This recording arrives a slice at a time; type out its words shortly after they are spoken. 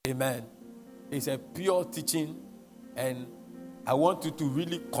Amen. It's a pure teaching, and I want you to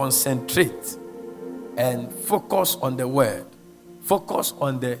really concentrate and focus on the word. Focus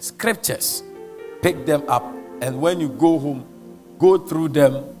on the scriptures. Pick them up, and when you go home, go through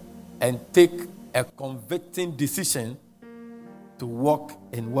them and take a convicting decision to walk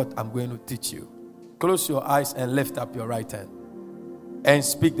in what I'm going to teach you. Close your eyes and lift up your right hand and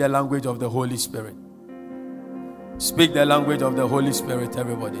speak the language of the Holy Spirit. Speak the language of the Holy Spirit,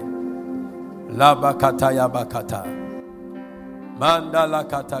 everybody. La bakata ya bakata. Mandala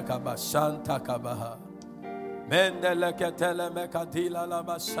katakaba shanta kabaha. Mendele ketele mekadila la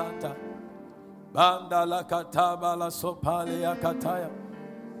bashanta. Bandala kataba la sopali ya kataya.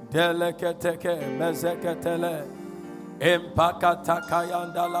 Dele keteke mezeketele. Impakata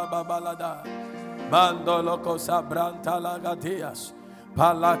kayanda la babalada. Mandolo kosa branta la gadias.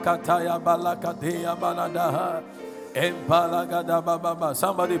 Palakataya balakadia banadaha. Impalagada bababa.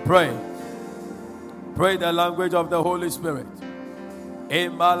 Somebody pray. Pray the language of the Holy Spirit.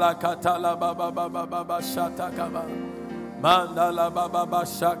 Imalakatala baba baba baba shatakaba. Mandala baba baba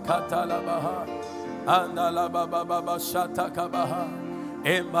shakatala baha. Andala baba baba shatakabaha.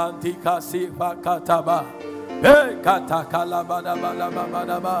 Imantika sifa kataba. Hey katakala bada bada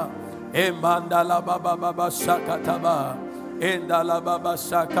bada bada. Imandala baba baba shakataba. Indala baba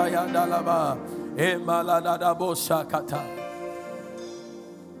shakayandala ba. Imalada bo shakata.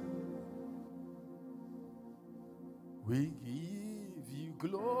 We give you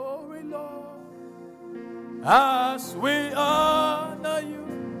glory, Lord, as we honor you.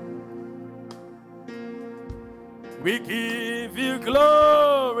 We give you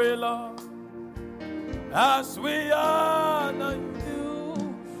glory, Lord, as we honor you.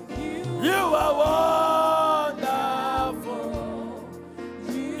 You are wonderful.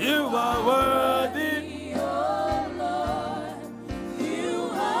 You are worthy. Oh Lord,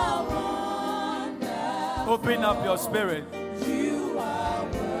 you are wonderful. Open up your spirit. You are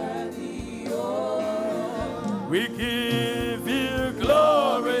worthy. Oh Lord. We give you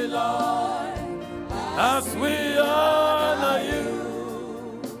glory, Lord, as we honor you.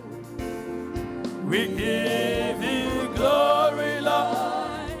 We give you glory,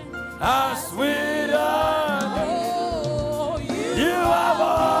 Lord, as we honor you. You are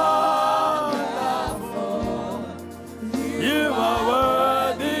wonderful. You are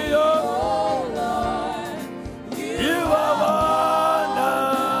worthy, oh Lord. You are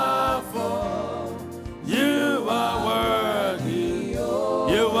wonderful. You are worthy.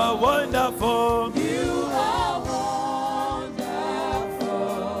 You are wonderful. You are wonderful.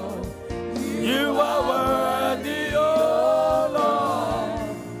 You are worthy, oh Lord.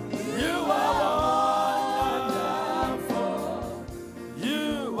 You are wonderful.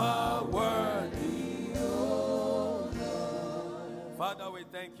 You are worthy, oh Lord. Father, we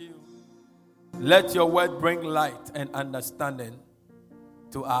thank you. Let your word bring light and understanding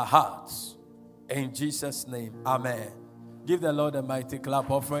to our hearts. In Jesus' name, amen. Give the Lord a mighty clap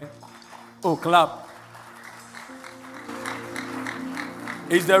offering. Oh, clap.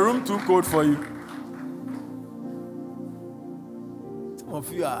 Is the room too cold for you? Some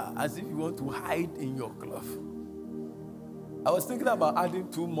of you are as if you want to hide in your cloth. I was thinking about adding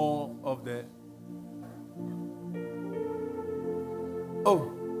two more of the...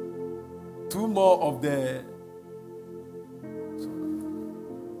 two more of the...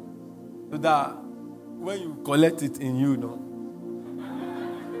 So that when you collect it in you, no,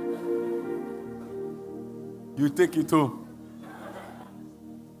 you take it home.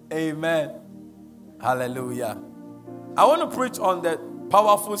 Amen. Hallelujah. I want to preach on the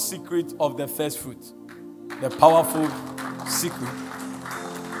powerful secret of the first fruit. The powerful secret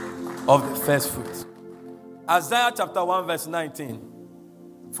of the first fruit. Isaiah chapter 1 verse 19.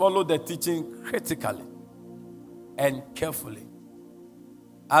 Follow the teaching critically and carefully.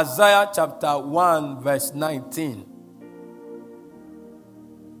 Isaiah chapter 1 verse 19.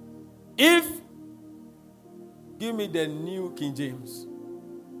 Give me the New King James.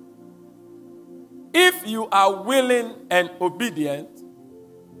 If you are willing and obedient,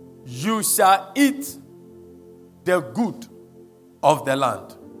 you shall eat the good of the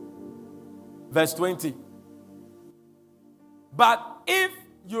land. Verse 20. But if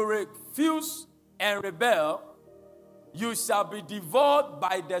you refuse and rebel, you shall be devoured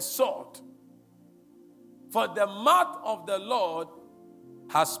by the sword. For the mouth of the Lord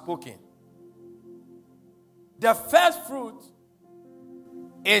has spoken. The first fruit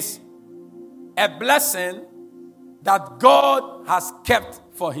is a blessing that God has kept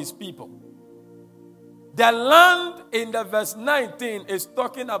for his people. The land in the verse 19 is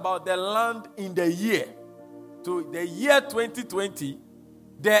talking about the land in the year. To the year 2020,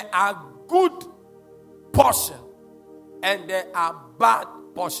 there are good portions and there are bad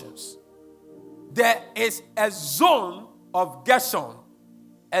portions. There is a zone of Geshon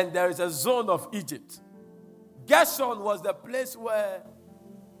and there is a zone of Egypt. Geshon was the place where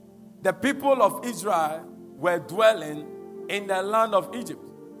the people of Israel were dwelling in the land of Egypt.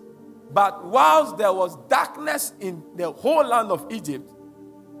 But whilst there was darkness in the whole land of Egypt,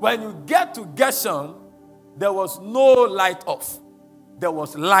 when you get to Geshon, there was no light off. There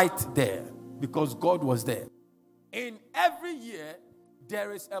was light there because God was there. In every year,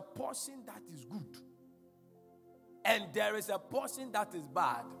 there is a portion that is good and there is a portion that is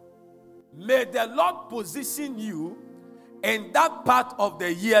bad. May the Lord position you in that part of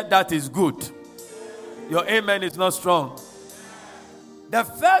the year that is good. Your amen is not strong. The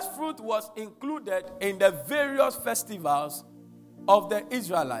first fruit was included in the various festivals of the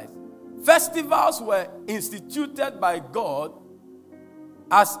Israelites. Festivals were instituted by God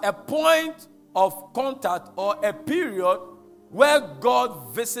as a point of contact or a period where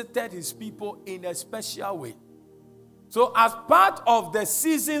God visited his people in a special way. So as part of the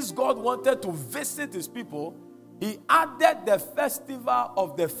seasons God wanted to visit his people, he added the festival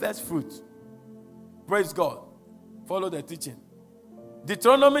of the first fruit. Praise God. Follow the teaching.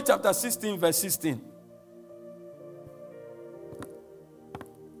 Deuteronomy chapter 16 verse 16.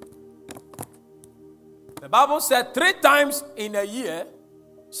 The Bible said 3 times in a year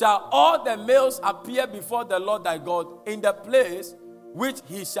shall all the males appear before the Lord thy God in the place which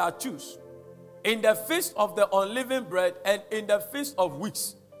he shall choose, in the feast of the unleavened bread, and in the feast of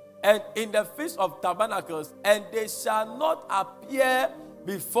weeks, and in the feast of tabernacles, and they shall not appear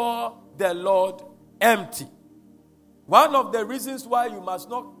before the Lord empty. One of the reasons why you must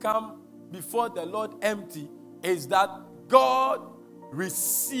not come before the Lord empty is that God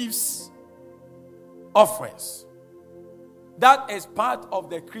receives offerings. That is part of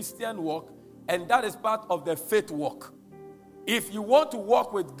the Christian walk, and that is part of the faith walk. If you want to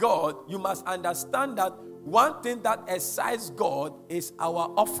walk with God, you must understand that one thing that excites God is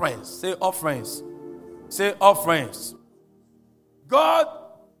our offerings. Say offerings. Say offerings. God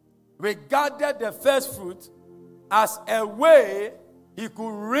regarded the first fruit as a way he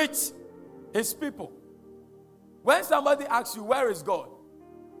could reach his people. When somebody asks you, where is God?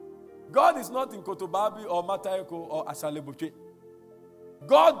 God is not in Kotobabi or Matayoko or Asaleboche.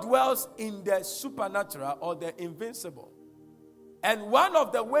 God dwells in the supernatural or the invincible. And one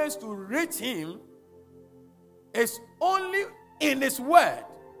of the ways to reach him is only in his word.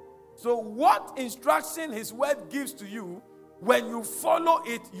 So what instruction his word gives to you, when you follow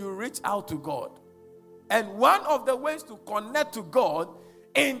it, you reach out to God. And one of the ways to connect to God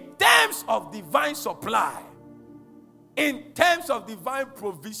in terms of divine supply, in terms of divine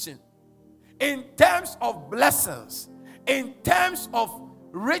provision, in terms of blessings, in terms of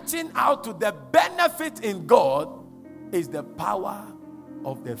reaching out to the benefit in God, is the power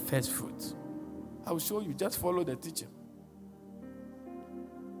of the first fruit. I will show you. Just follow the teaching.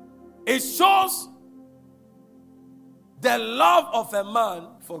 It shows the love of a man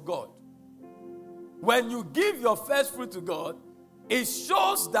for God. When you give your first fruit to God, it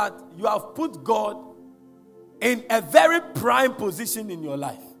shows that you have put God in a very prime position in your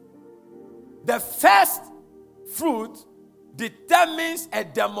life. The first fruit determines a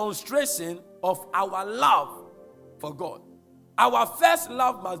demonstration of our love for God. Our first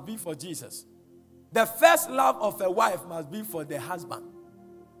love must be for Jesus. The first love of a wife must be for the husband.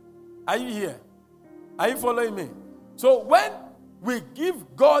 Are you here? Are you following me? So when we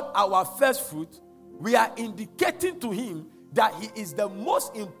give God our first fruit, we are indicating to him that he is the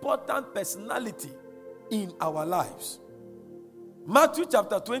most important personality in our lives. Matthew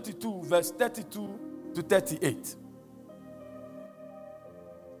chapter 22, verse 32 to 38.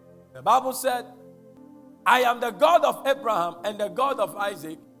 The Bible said, I am the God of Abraham and the God of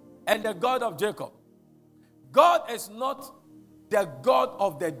Isaac and the God of Jacob. God is not the God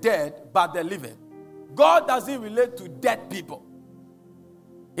of the dead, but the living. God doesn't relate to dead people.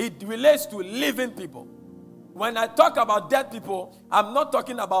 It relates to living people. When I talk about dead people, I'm not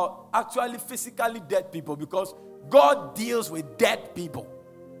talking about actually physically dead people, because God deals with dead people.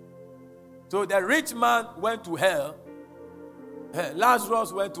 So the rich man went to hell.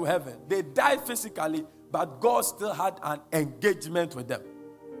 Lazarus went to heaven. They died physically, but God still had an engagement with them.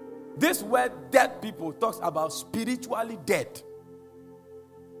 This word dead people talks about spiritually dead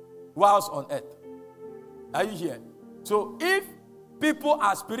whilst on earth. Are you here? So if people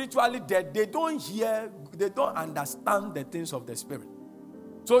are spiritually dead, they don't hear, they don't understand the things of the spirit.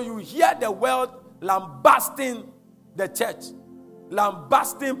 So you hear the world lambasting the church,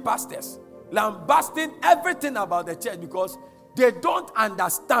 lambasting pastors, lambasting everything about the church, because They don't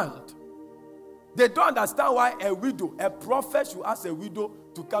understand. They don't understand why a prophet should ask a widow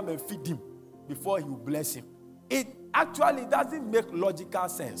to come and feed him before he will bless him. It actually doesn't make logical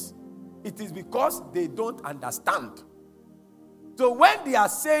sense. It is because they don't understand. So when they are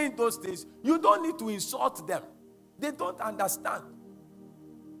saying those things, you don't need to insult them. They don't understand.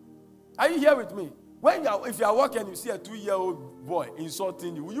 Are you here with me? If you are walking and you see a 2-year-old boy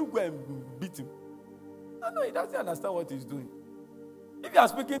insulting you, will you go and beat him? No, he doesn't understand what he's doing. If you are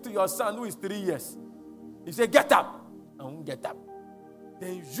speaking to your son who is 3 years, you say, get up. I won't get up.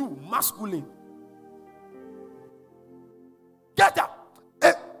 Then you, masculine, get up.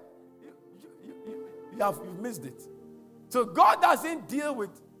 You've missed it. So God doesn't deal with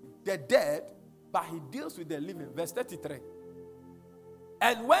the dead, but he deals with the living. Verse 33.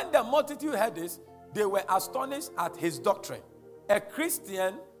 And when the multitude heard this, they were astonished at his doctrine. A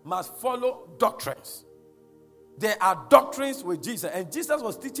Christian must follow doctrines. There are doctrines with Jesus, and Jesus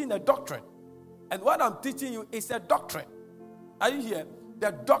was teaching a doctrine. And what I'm teaching you is a doctrine. Are you here?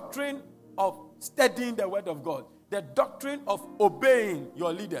 The doctrine of studying the word of God, the doctrine of obeying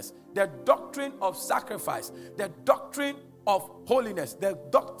your leaders, the doctrine of sacrifice, the doctrine of holiness, the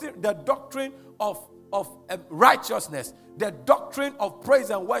doctrine of righteousness, the doctrine of praise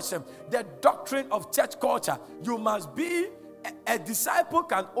and worship, the doctrine of church culture. You must be a disciple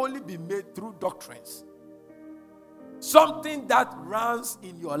can only be made through doctrines. Something that runs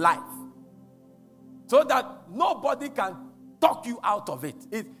in your life, so that nobody can talk you out of it.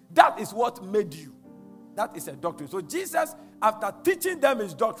 That is what made you. That is a doctrine. So Jesus, after teaching them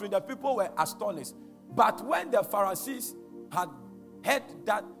his doctrine, the people were astonished. But when the Pharisees had heard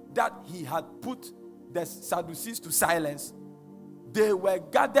that he had put the Sadducees to silence, they were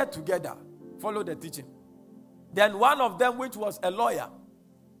gathered together. Follow the teaching. Then one of them, which was a lawyer,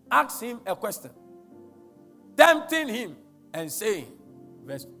 asked him a question, tempting him and saying,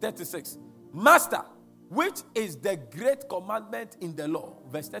 verse 36, Master, which is the great commandment in the law?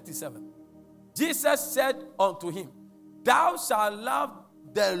 Verse 37. Jesus said unto him, Thou shalt love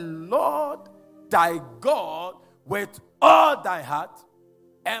the Lord thy God with all thy heart,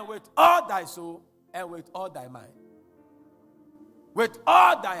 and with all thy soul, and with all thy mind. With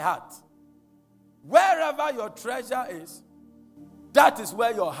all thy heart. Wherever your treasure is, that is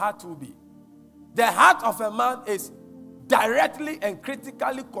where your heart will be. The heart of a man is directly and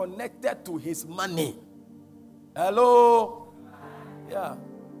critically connected to his money. Hello? Yeah.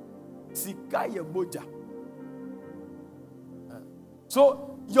 Sikaya moja.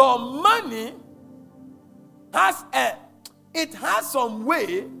 So your money has some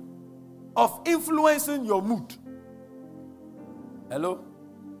way of influencing your mood. Hello?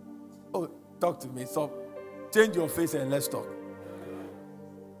 Oh, talk to me. So change your face and let's talk.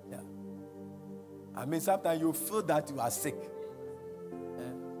 Yeah. I mean, sometimes you feel that you are sick.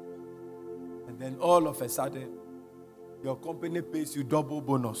 And then all of a sudden, your company pays you double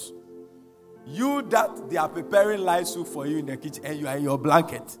bonus. You that they are preparing light soup for you in the kitchen and you are in your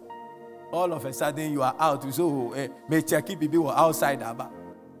blanket. All of a sudden you are out. You say, may checky people were outside.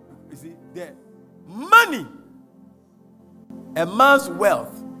 You see, the money, a man's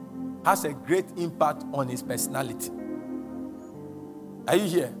wealth has a great impact on his personality. Are you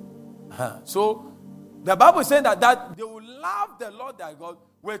here? So the Bible is saying that they will love the Lord their God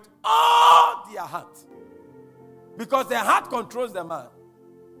with all their heart. Because the heart controls the man.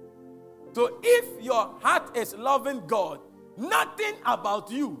 So if your heart is loving God, nothing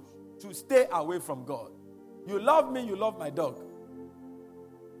about you should stay away from God. You love me, you love my dog.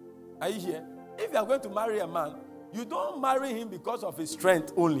 Are you here? If you are going to marry a man, you don't marry him because of his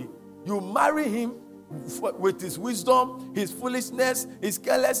strength only. You marry him with his wisdom, his foolishness, his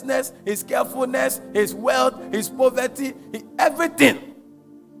carelessness, his carefulness, his wealth, his poverty, everything.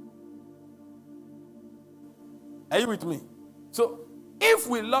 Are you with me? So, if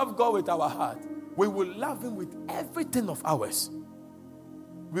we love God with our heart, we will love him with everything of ours.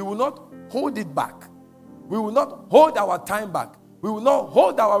 We will not hold it back. We will not hold our time back. We will not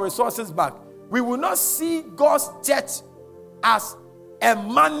hold our resources back. We will not see God's church as a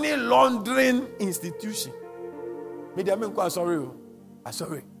money laundering institution. Sorry.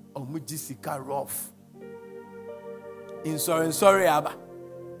 Rough. Sorry, Abba.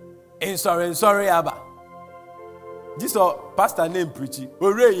 This is pastor name preaching.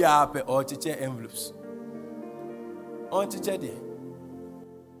 Or chiche envelopes. On chiche there.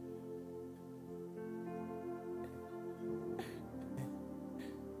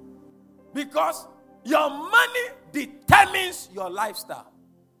 Because your money determines your lifestyle.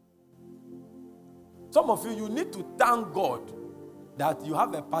 Some of you need to thank God that you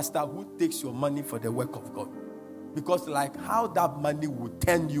have a pastor who takes your money for the work of God. Because like how that money will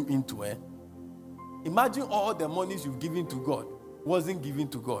turn you into it. Imagine all the monies you've given to God wasn't given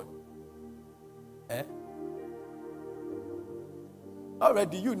to God.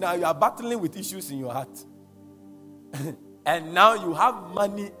 Already you are battling with issues in your heart. And now you have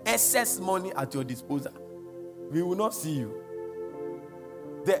money, excess money at your disposal. We will not see you.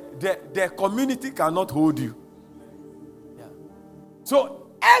 The community cannot hold you. Yeah. So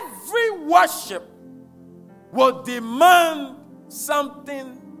every worship will demand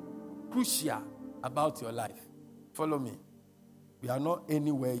something crucial about your life. Follow me. We are not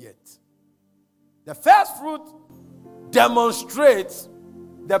anywhere yet. The first fruit demonstrates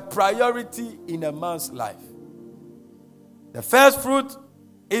the priority in a man's life. The first fruit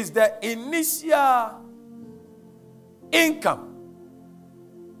is the initial income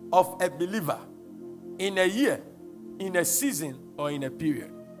of a believer in a year, in a season, or in a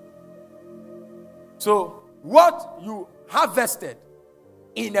period. So, what you harvested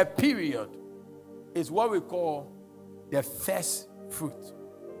in a period is what we call the first fruit.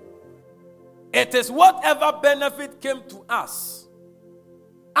 It is whatever benefit came to us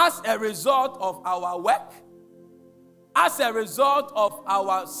as a result of our work, as a result of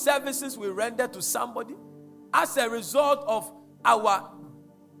our services we render to somebody, as a result of our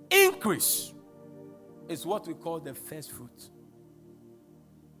increase, is what we call the first fruit.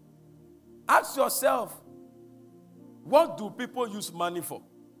 Ask yourself, what do people use money for?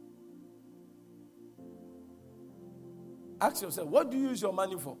 Ask yourself, what do you use your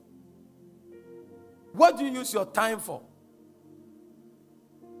money for? What do you use your time for?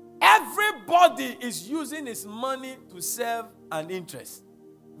 Everybody is using his money to serve an interest.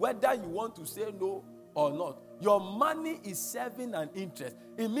 Whether you want to say no or not. Your money is serving an interest.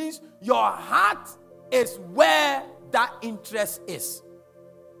 It means your heart is where that interest is.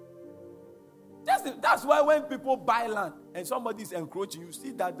 That's why when people buy land and somebody is encroaching, you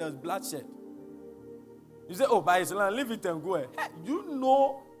see that there's bloodshed. You say, oh, buy his land, leave it and go. Hey, you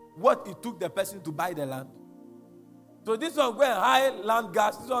know what it took the person to buy the land. So this one go and high land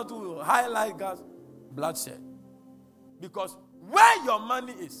gas, this one to high light gas, bloodshed. Because where your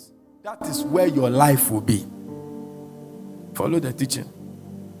money is, that is where your life will be. Follow the teaching.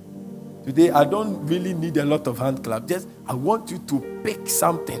 Today, I don't really need a lot of hand clap. Just, I want you to pick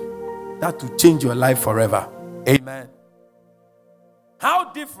something that will change your life forever. Amen.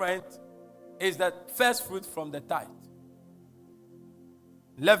 How different is the first fruit from the tithe?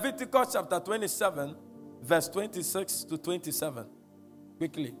 Leviticus chapter 27, verse 26 to 27.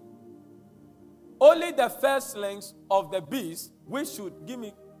 Quickly. Only the firstlings of the beast, which should, give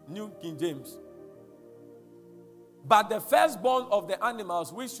me New King James. But the firstborn of the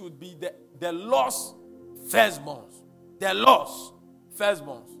animals, which should be the lost firstborns. The lost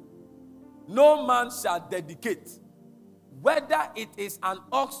firstborns. No man shall dedicate, whether it is an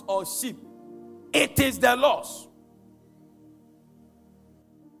ox or sheep, it is the lost.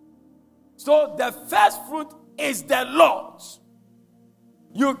 So the first fruit is the Lord's.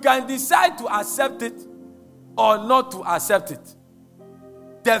 You can decide to accept it or not to accept it.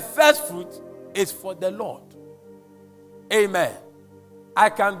 The first fruit is for the Lord. Amen. I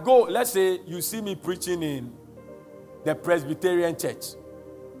can go, let's say you see me preaching in the Presbyterian church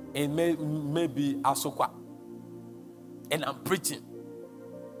in maybe Asokwa, and I'm preaching.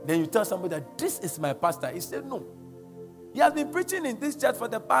 Then you tell somebody that this is my pastor. He said, no. He has been preaching in this church for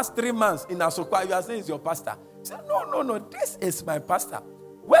the past 3 months in Asokwa. You are saying it's your pastor. He said, no, this is my pastor.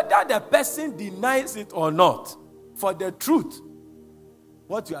 Whether the person denies it or not, for the truth,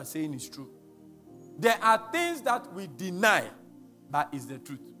 what you are saying is true. There are things that we deny, but it's the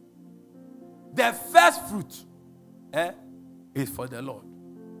truth. The first fruit is for the Lord.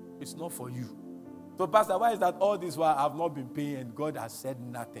 It's not for you. So, Pastor, why is that all this while I've not been paying and God has said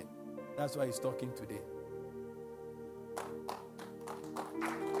nothing? That's why he's talking today.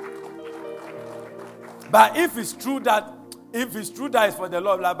 But if it's true that it's for the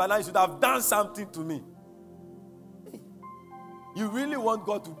Lord, like, but you should have done something to me. You really want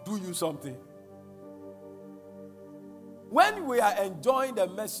God to do you something. When we are enjoying the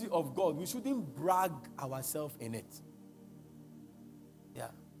mercy of God, we shouldn't brag ourselves in it. Yeah.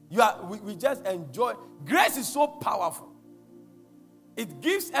 We just enjoy. Grace is so powerful. It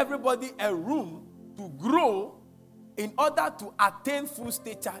gives everybody a room to grow in order to attain full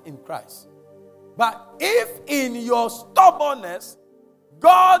stature in Christ. But if in your stubbornness,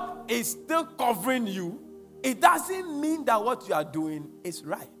 God is still covering you, it doesn't mean that what you are doing is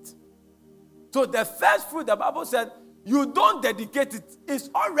right. So the first fruit, the Bible said, you don't dedicate it. It's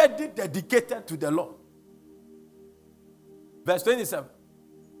already dedicated to the Lord. Verse 27.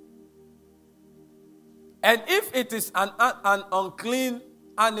 And if it is an unclean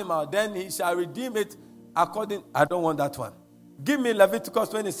animal, then he shall redeem it according. I don't want that one. Give me Leviticus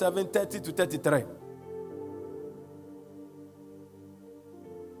 27, 30 to 33.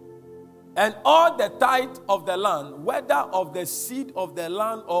 And all the tithe of the land, whether of the seed of the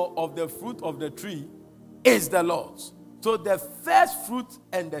land or of the fruit of the tree, is the Lord's. So the first fruit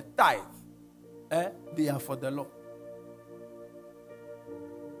and the tithe, they are for the Lord.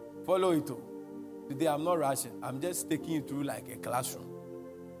 Follow it all. Today I'm not rushing. I'm just taking you through like a classroom.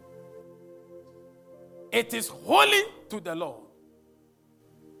 It is holy to the Lord.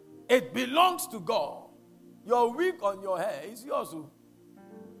 It belongs to God. Your wig on your hair is yours.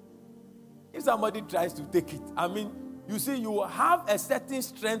 If somebody tries to take it, you see, you will have a certain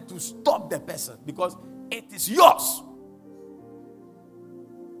strength to stop the person because it is yours.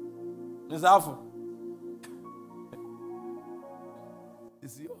 It's awful.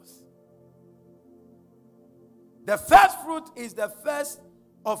 It's yours. The first fruit is the first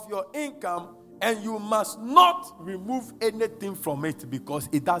of your income, and you must not remove anything from it because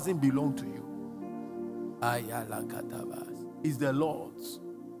it doesn't belong to you. It's the Lord's.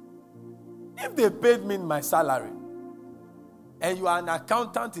 If they paid me my salary, and you are an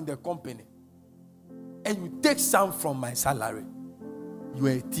accountant in the company, and you take some from my salary, you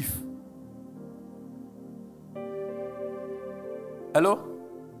are a thief. Hello?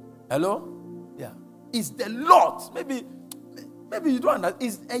 Yeah. It's the Lord's. Maybe you don't understand.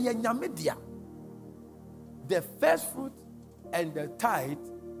 It's a media. The first fruit and the tithe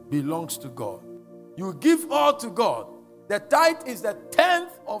belongs to God. You give all to God. The tithe is the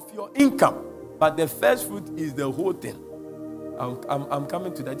 10th of your income, but the first fruit is the whole thing. I'm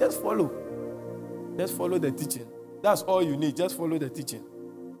coming to that. Just follow the teaching. That's all you need. Just follow the teaching.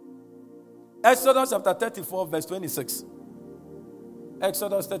 Exodus chapter 34, verse 26.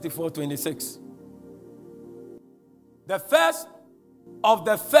 Exodus 34, 26. The first of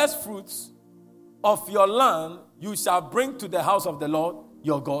the first fruits of your land you shall bring to the house of the Lord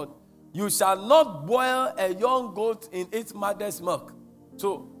your God. You shall not boil a young goat in its mother's milk.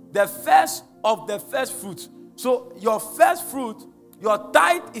 So the first of the first fruit. So your first fruit, your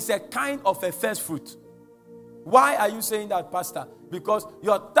tithe is a kind of a first fruit. Why are you saying that, Pastor? Because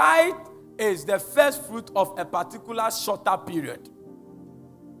your tithe is the first fruit of a particular shorter period.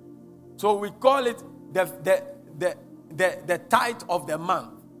 So we call it the tithe of the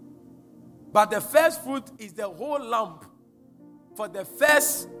month. But the first fruit is the whole lump for the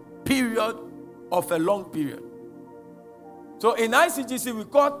first period of a long period. So in ICGC, we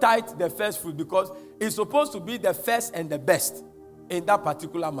call tithe the first fruit because it's supposed to be the first and the best in that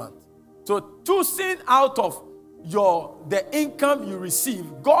particular month. So choosing out of the income you receive,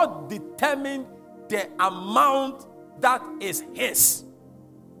 God determined the amount that is His.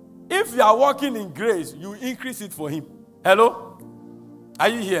 If you are walking in grace, you increase it for Him. Hello? Are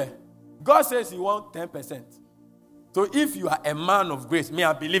you here? God says He wants 10%. So if you are a man of grace,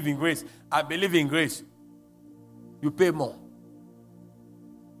 I believe in grace. I believe in grace. You pay more.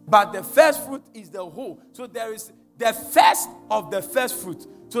 But the first fruit is the whole. So there is the first of the first fruit.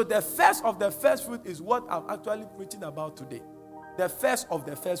 So the first of the first fruit is what I'm actually preaching about today. The first of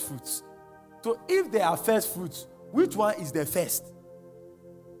the first fruits. So if there are first fruits, which one is the first?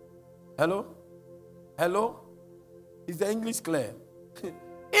 Hello? Is the English clear?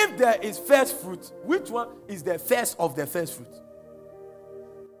 If there is first fruit, which one is the first of the first fruit?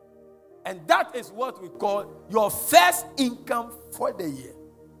 And that is what we call your first income for the year.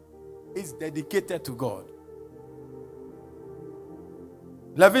 Is dedicated to God.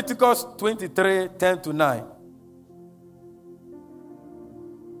 Leviticus 23, 10 to 9.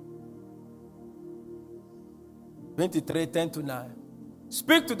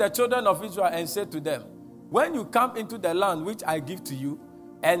 Speak to the children of Israel and say to them, when you come into the land which I give to you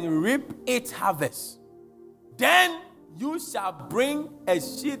and reap its harvest, then you shall bring a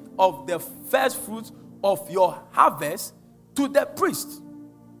sheet of the first fruits of your harvest to the priest.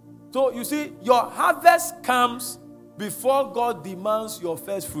 So you see, your harvest comes before God demands your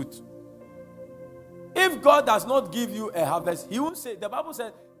first fruit. If God does not give you a harvest, He won't say, the Bible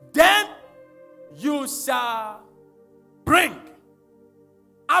says, then you shall bring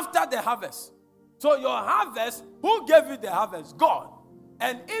after the harvest. So your harvest, who gave you the harvest? God.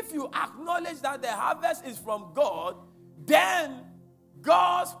 And if you acknowledge that the harvest is from God, then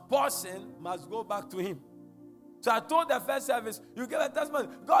God's portion must go back to Him. So I told the first service, you give a testimony,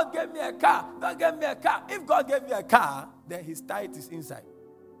 God gave me a car. God gave me a car. If God gave me a car, then His tithe is inside.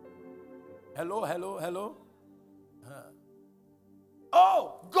 Hello?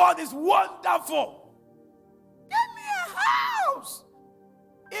 Oh, God is wonderful. Give me a house.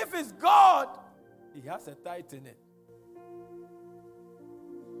 If it's God, He has a tithe in it.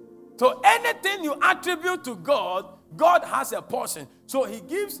 So anything you attribute to God, God has a portion. So he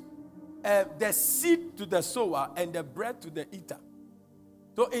gives the seed to the sower and the bread to the eater.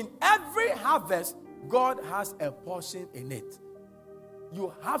 So in every harvest, God has a portion in it.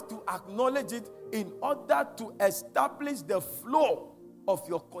 You have to acknowledge it in order to establish the flow of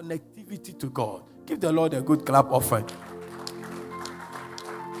your connectivity to God. Give the Lord a good clap offering.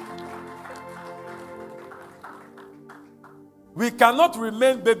 We cannot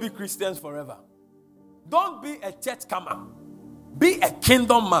remain baby Christians forever. Don't be a church comer. Be a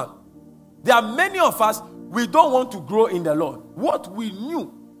kingdom man. There are many of us, we don't want to grow in the Lord. What we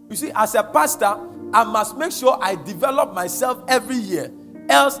knew, you see, as a pastor, I must make sure I develop myself every year.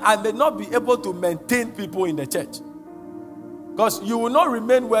 Else, I may not be able to maintain people in the church. Because you will not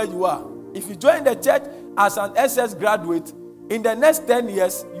remain where you are. If you join the church as an SS graduate, in the next 10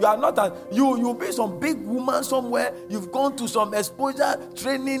 years, you are not you'll be some big woman somewhere. You've gone to some exposure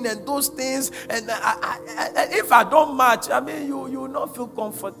training and those things. And if I don't match, you will not feel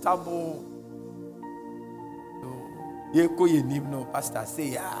comfortable. No, pastor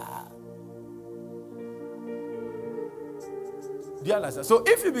say Do you understand? So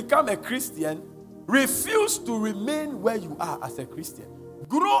if you become a Christian, refuse to remain where you are as a Christian.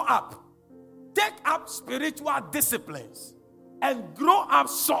 Grow up. Take up spiritual disciplines. And grow up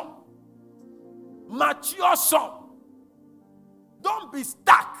some. Mature some. Don't be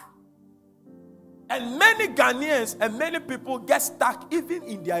stuck. And many Ghanaians and many people get stuck even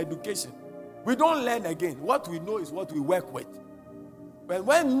in their education. We don't learn again. What we know is what we work with.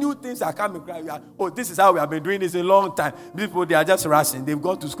 When new things are coming, this is how we have been doing this a long time. People, they are just rushing. They've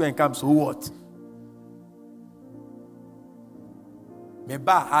gone to school and come, so what? The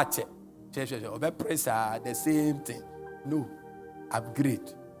same thing. No.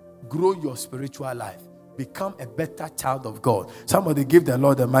 Upgrade. Grow your spiritual life. Become a better child of God. Somebody give the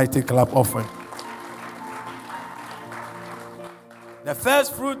Lord a mighty clap offering. The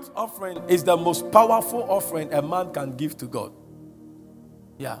first fruit offering is the most powerful offering a man can give to God.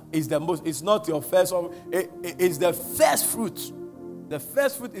 Yeah, it's not your first offering. It's the first fruit. The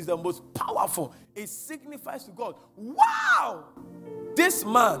first fruit is the most powerful. It signifies to God, wow, this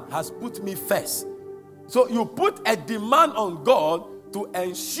man has put me first. So you put a demand on God to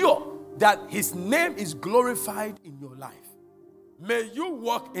ensure that his name is glorified in your life. May you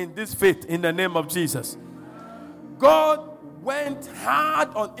walk in this faith in the name of Jesus. God went hard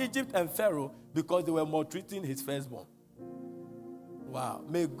on Egypt and Pharaoh because they were maltreating his firstborn. Wow.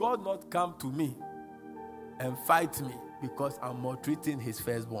 May God not come to me and fight me because I'm maltreating his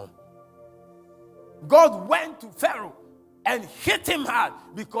firstborn. God went to Pharaoh and hit him hard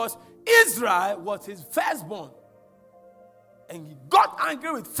because Israel was his firstborn. And he got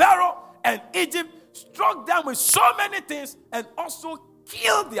angry with Pharaoh, and Egypt struck them with so many things and also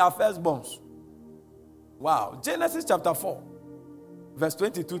killed their firstborns. Wow. Genesis chapter 4, verse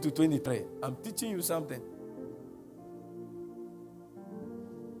 22 to 23. I'm teaching you something.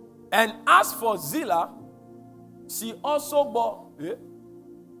 And as for Zillah, she also bore...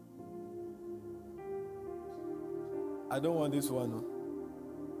 I don't want this one. No.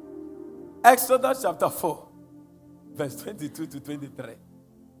 Exodus chapter 4, verse 22 to 23.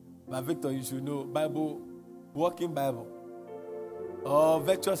 But Victor, you should know, Bible, Walking Bible. Oh,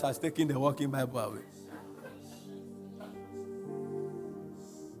 Virtuous has taken the Walking Bible away.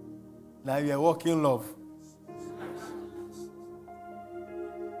 Now you are walking love.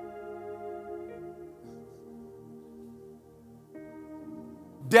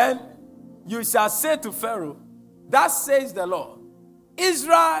 Then you shall say to Pharaoh, thus says the Lord,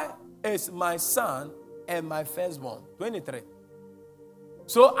 Israel is my son and my firstborn. 23.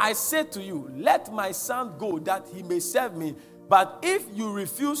 So I say to you, let my son go that he may serve me. But if you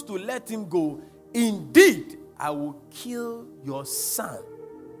refuse to let him go, indeed I will kill your son,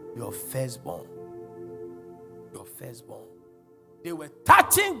 your firstborn. Your firstborn. They were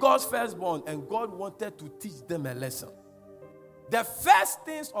touching God's firstborn, and God wanted to teach them a lesson. The first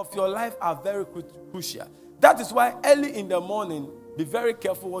things of your life are very crucial. That is why early in the morning, be very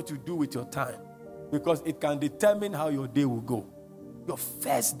careful what you do with your time, because it can determine how your day will go. Your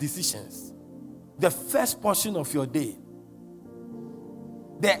first decisions, the first portion of your day.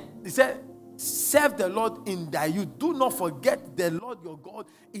 He said, serve the Lord in thy youth. Do not forget the Lord your God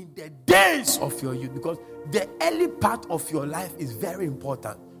in the days of your youth, because the early part of your life is very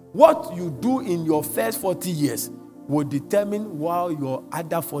important. What you do in your first 40 years will determine how your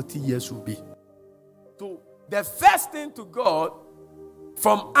other 40 years will be. So the first thing to God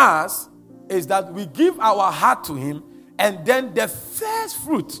from us is that we give our heart to him, and then the first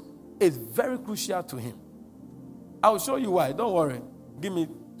fruit is very crucial to him. I'll show you why. Don't worry. Give me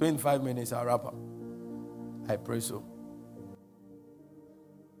 25 minutes, I'll wrap up. I pray so.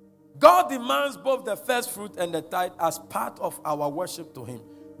 God demands both the first fruit and the tithe as part of our worship to him.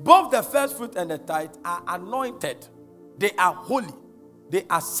 Both the first fruit and the tithe are anointed. They are holy. They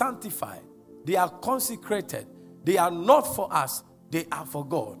are sanctified. They are consecrated. They are not for us. They are for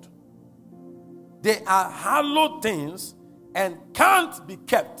God. They are hallowed things and can't be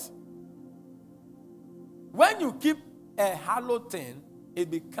kept. When you keep a hallowed thing, it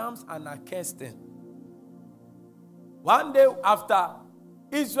becomes an accursed thing. One day after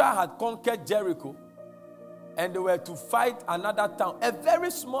Israel had conquered Jericho and they were to fight another town, a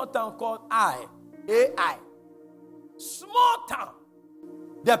very small town called Ai. Small town.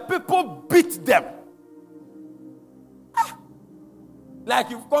 The people beat them.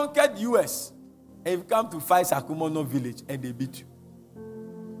 Like you've conquered US and you've come to fight Sakumono village and they beat you.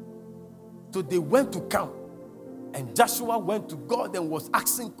 So they went to camp and Joshua went to God and was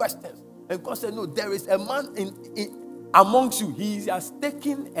asking questions. And God said, no, there is a man amongst you. He has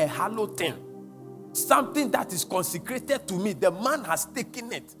taken a hallowed thing. Something that is consecrated to me. The man has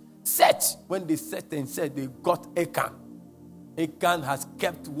taken it. Search. When they searched and said they got Achan. Achan has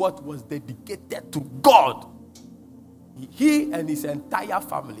kept what was dedicated to God. He and his entire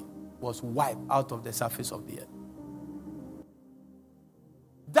family was wiped out of the surface of the earth.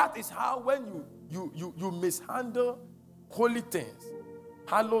 That is how when you mishandle holy things,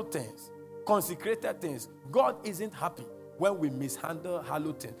 hallowed things, consecrated things, God isn't happy when we mishandle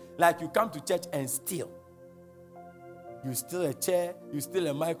hallowed things. Like you come to church and steal. You steal a chair, you steal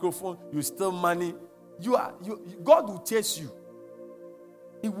a microphone, you steal money. God will chase you.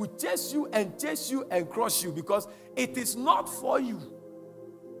 He will chase you and crush you because it is not for you.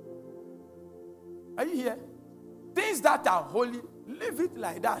 Are you here? Things that are holy, leave it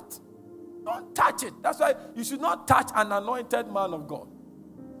like that. Don't touch it. That's why you should not touch an anointed man of God.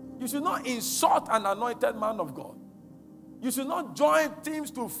 You should not insult an anointed man of God. You should not join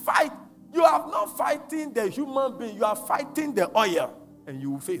teams to fight. You are not fighting the human being. You are fighting the oil and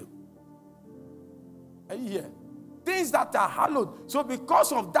you will fail. Are you here? Things that are hallowed. So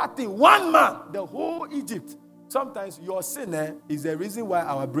because of that thing, one man, the whole Egypt. Sometimes your sin is the reason why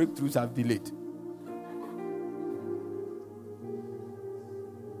our breakthroughs have delayed.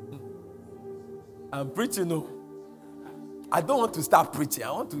 I'm preaching, no. I don't want to start preaching.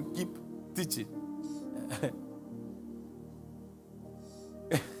 I want to keep teaching.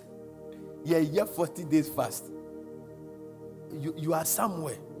 Yeah, 40 days fast. You are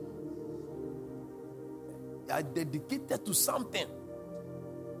somewhere. You are dedicated to something.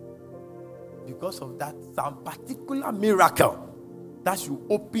 Because of that, some particular miracle that should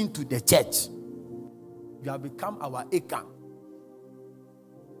open to the church. You have become our Achan.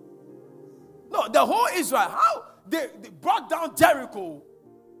 No, the whole Israel, how they brought down Jericho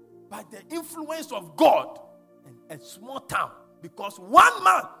by the influence of God in a small town. Because one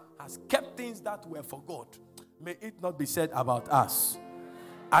man has kept things that were for God. May it not be said about us.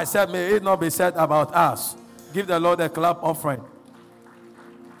 I said, may it not be said about us. Give the Lord a clap offering.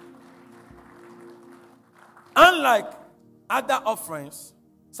 Unlike other offerings,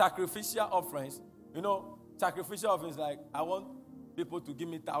 sacrificial offerings, sacrificial offerings like, I want people to give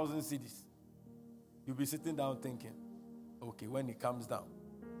me 1,000 cedis. You'll be sitting down thinking, okay, when it comes down,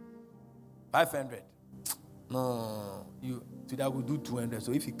 500. No, today I will do 200.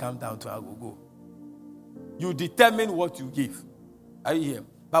 So if it comes down to, I will go. You determine what you give. Are you here?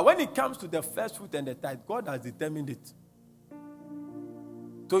 But when it comes to the first fruit and the tithe, God has determined it.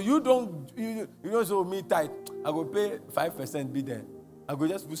 So you don't so me tithe. I will pay 5% be there. I will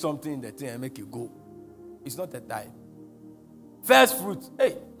just put something in the thing and make it go. It's not a tithe. First fruit.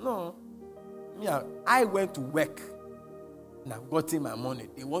 Hey, no. I went to work and I've gotten my money.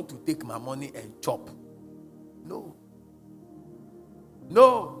 They want to take my money and chop. No.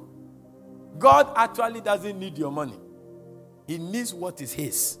 God actually doesn't need your money. He needs what is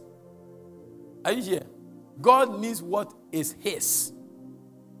his. Are you here? God needs what is his.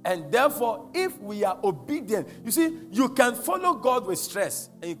 And therefore, if we are obedient, you see, you can follow God with stress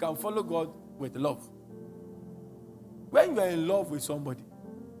and you can follow God with love. When you are in love with somebody,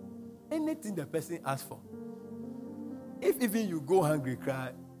 anything the person asks for, if even you go hungry,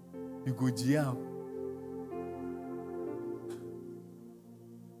 cry, you go jam.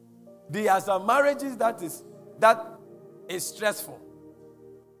 There are some marriages that is stressful.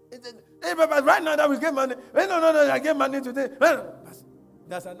 Hey, but right now that we get money. No, I get money today.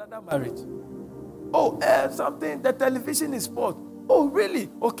 That's another marriage. Something, the television is spoiled. Oh, really?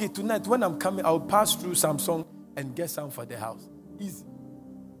 Okay, tonight when I'm coming, I'll pass through Samsung and get some for the house. Easy.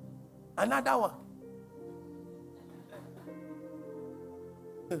 Another one.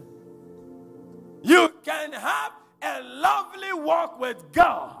 You can have a lovely walk with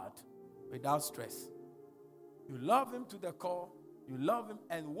God without stress. You love him to the core. You love him,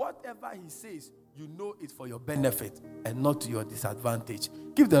 and whatever he says, you know it's for your benefit and not to your disadvantage.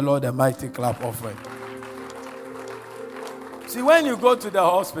 Give the Lord a mighty clap offering. See, when you go to the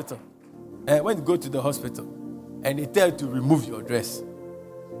hospital, and they tell you to remove your dress,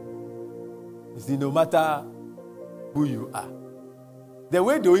 you see, no matter who you are, the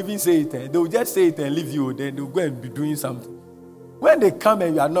way they'll even say it, they'll just say it and leave you, then they'll go and be doing something. When they come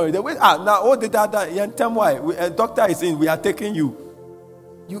and you are annoyed, they will, now, what did that? Why? A doctor is saying, we are taking you.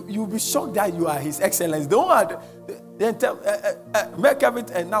 You'll be shocked that you are His Excellence. Then make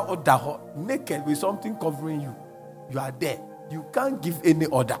everything, and now naked with something covering you. You are there. You can't give any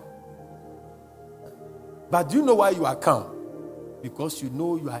order. But do you know why you are calm? Because you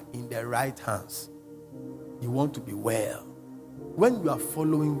know you are in the right hands. You want to be well. When you are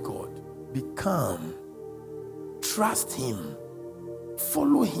following God, be calm. Trust Him.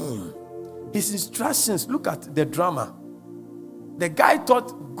 Follow Him. His instructions. Look at the drama. The guy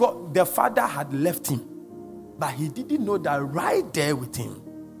thought God, the father had left him, but he didn't know that right there with him,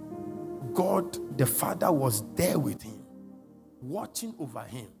 God, the Father, was there with him, watching over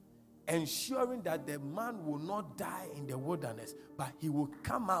him, ensuring that the man will not die in the wilderness, but he will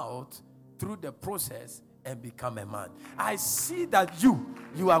come out through the process and become a man. I see that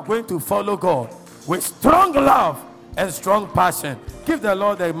you are going to follow God with strong love and strong passion. Give the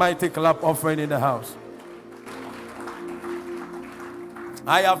Lord a mighty clap offering in the house.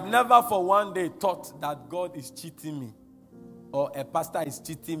 I have never for one day thought that God is cheating me or a pastor is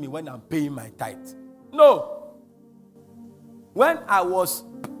cheating me when I'm paying my tithe. No. When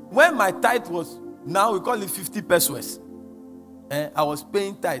my tithe was, now we call it 50 pesos. I was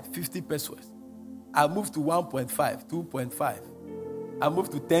paying tithe 50 pesos. I moved to 1.5, 2.5. I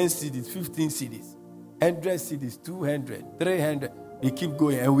moved to 10 CDs, 15 CDs, 100 CDs, 200, 300. We keep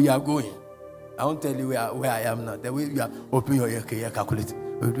going and we are going. I won't tell you where I am now. The way you are open your ear, calculate.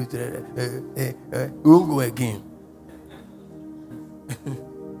 We won't go again.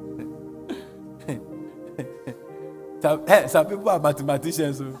 Some people are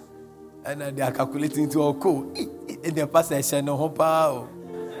mathematicians, and they are calculating to all code. In the past,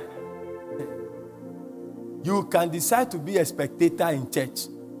 you can decide to be a spectator in church.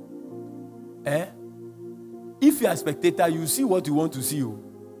 If you are a spectator, you see what you want to see.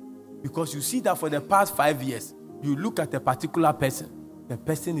 Because you see that for the past 5 years, you look at a particular person, the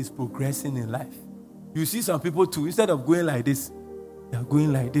person is progressing in life. You see some people too, instead of going like this, they are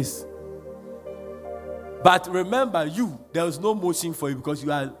going like this. But remember, there is no motion for you because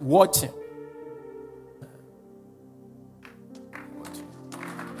you are watching.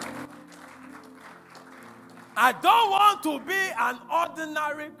 I don't want to be an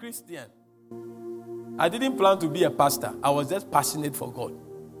ordinary Christian. I didn't plan to be a pastor. I was just passionate for God.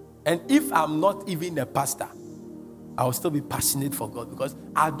 And if I'm not even a pastor, I will still be passionate for God because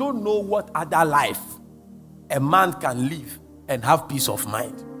I don't know what other life a man can live and have peace of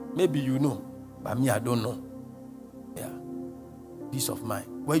mind. Maybe you know, but me, I don't know. Yeah. Peace of mind.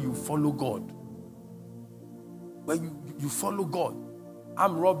 Where you follow God. Where you follow God.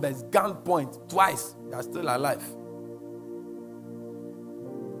 I'm Robert's gunpoint twice. You are still alive.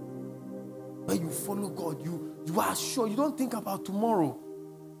 Where you follow God, you are sure. You don't think about tomorrow.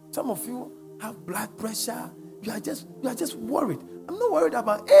 Some of you have blood pressure. You are just worried. I'm not worried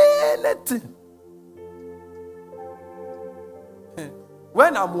about anything.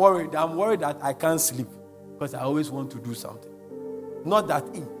 When I'm worried that I can't sleep because I always want to do something. Not that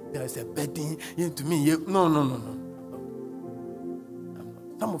there's a burden into me. No.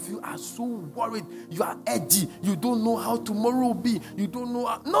 Some of you are so worried. You are edgy. You don't know how tomorrow will be. You don't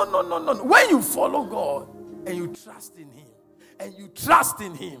know. No. When you follow God and you trust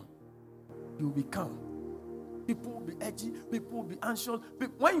in Him, you will be calm. People will be edgy. People will be anxious.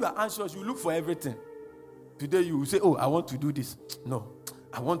 When you are anxious, you look for everything. Today you will say, I want to do this. No,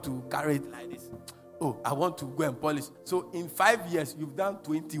 I want to carry it like this. I want to go and polish. So in 5 years, you've done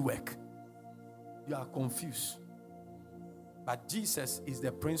 20 work. You are confused. But Jesus is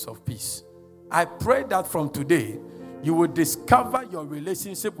the Prince of Peace. I pray that from today, you will discover your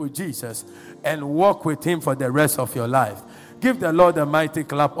relationship with Jesus and walk with Him for the rest of your life. Give the Lord a mighty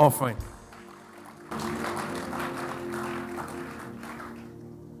clap offering.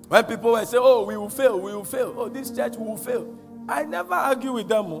 When people will say, we will fail. This church will fail. I never argue with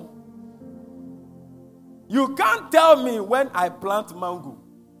them. You can't tell me when I plant mango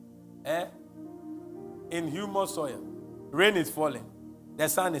in humus soil, rain is falling, the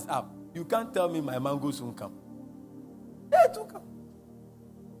sun is up. You can't tell me my mangoes won't come. It will come.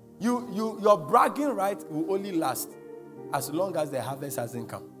 Your bragging right will only last as long as the harvest hasn't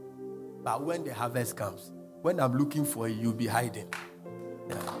come. But when the harvest comes, when I'm looking for you, you'll be hiding.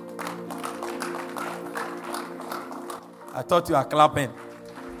 Yeah. I thought you are clapping.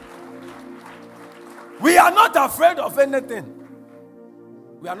 We are not afraid of anything.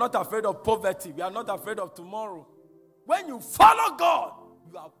 We are not afraid of poverty. We are not afraid of tomorrow. When you follow God,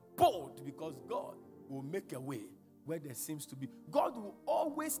 you are bold because God will make a way where there seems to be. God will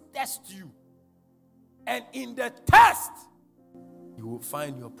always test you. And in the test, you will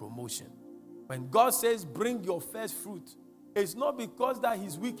find your promotion. When God says, bring your first fruit, it's not because that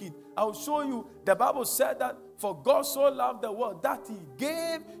he's wicked. I'll show you. The Bible said that for God so loved the world that he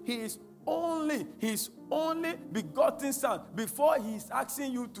gave his only begotten son. Before he's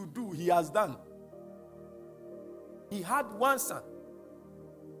asking you to do, he has done. He had one son,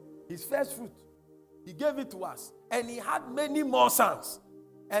 his first fruit. He gave it to us. And he had many more sons.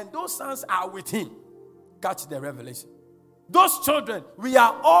 And those sons are with him. Catch the revelation. Those children, we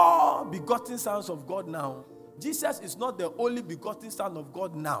are all begotten sons of God now. Jesus is not the only begotten son of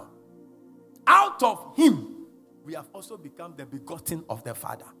God now. Out of him, we have also become the begotten of the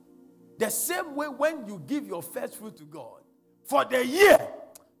Father. The same way when you give your first fruit to God, for the year,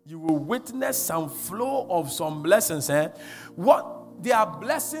 you will witness some flow of some blessings. There are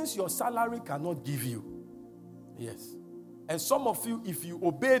blessings your salary cannot give you. Yes. And some of you, if you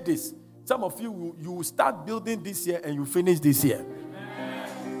obey this, some of you will start building this year and you finish this year.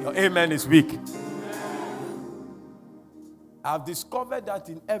 Amen. Your amen is weak. I've discovered that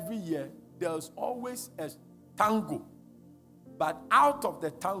in every year, there's always a tango. But out of the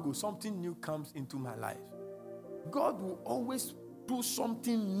tango, something new comes into my life. God will always do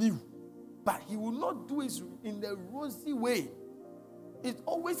something new. But he will not do it in a rosy way. It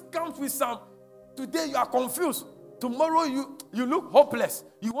always comes with some. Today you are confused. Tomorrow you look hopeless.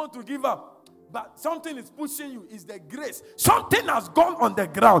 You want to give up. But something is pushing you. It's the grace. Something has gone on the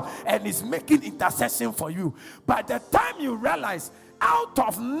ground and is making intercession for you. By the time you realize, out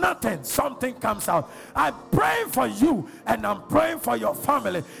of nothing, something comes out. I'm praying for you and I'm praying for your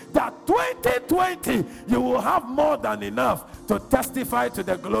family that 2020, you will have more than enough to testify to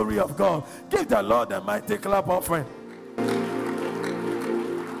the glory of God. Give the Lord a mighty clap offering.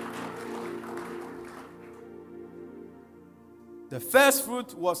 The first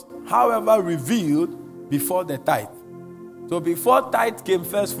fruit was, however, revealed before the tithe. So before tithe came,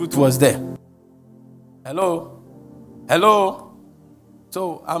 first fruit was there. Hello? Hello?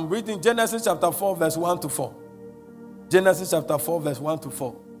 So I'm reading Genesis chapter 4, verse 1 to 4. Genesis chapter 4, verse 1 to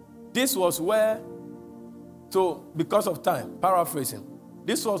 4. This was where, so because of time, paraphrasing,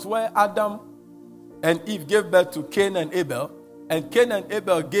 this was where Adam and Eve gave birth to Cain and Abel, and Cain and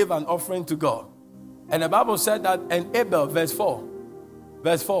Abel gave an offering to God. And the Bible said that, and Abel, verse 4,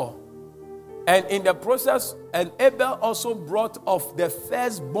 and in the process, and Abel also brought of the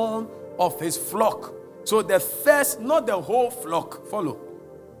firstborn of his flock. So the first, not the whole flock, follow.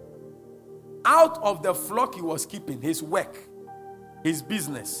 Out of the flock he was keeping, his work, his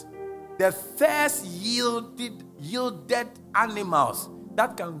business, the first yielded animals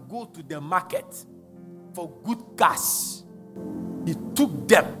that can go to the market for good cash, he took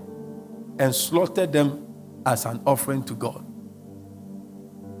them and slaughtered them as an offering to God.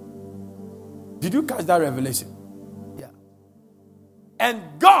 Did you catch that revelation? Yeah. And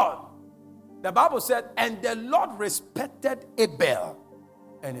God, the Bible said, and the Lord respected Abel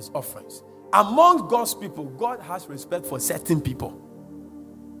and his offerings. Among God's people, God has respect for certain people.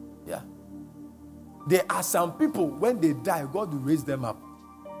 Yeah. There are some people, when they die, God will raise them up.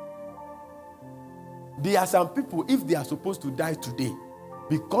 There are some people, if they are supposed to die today,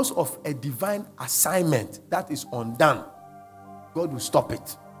 because of a divine assignment that is undone, God will stop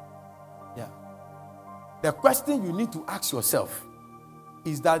it. Yeah. The question you need to ask yourself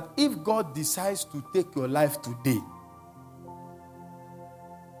is that if God decides to take your life today,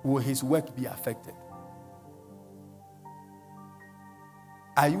 will his work be affected?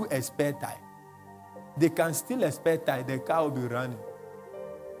 Are you a spare tire? They can still a spare tire, the car will be running.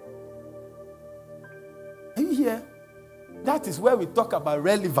 Are you here? That is where we talk about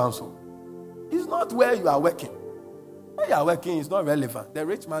relevance. It's not where you are working. Where you are working is not relevant. The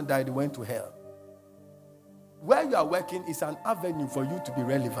rich man died, he went to hell. Where you are working is an avenue for you to be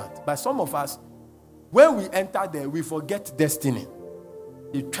relevant. But some of us, when we enter there, we forget destiny.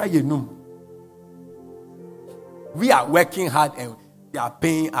 You try your noom. We are working hard and they are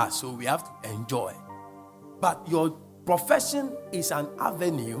paying us, so we have to enjoy. But your profession is an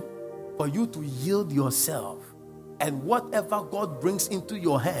avenue for you to yield yourself. And whatever God brings into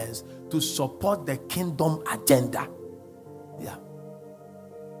your hands to support the kingdom agenda. Yeah.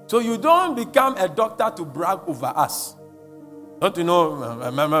 So you don't become a doctor to brag over us. Don't you know,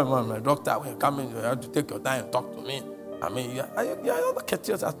 my doctor, when you come in, you have to take your time and talk to me. I mean, you're not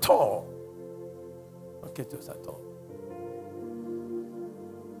courteous at all. Not courteous at all.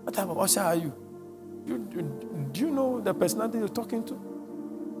 What type of usher are you? Do you know the personality you're talking to?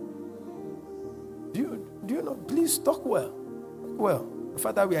 Do you know? Please talk well. Talk well. The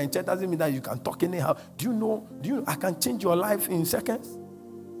fact that we are in church doesn't mean that you can talk anyhow. Do you know I can change your life in seconds?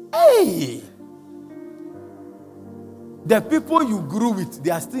 Hey! The people you grew with,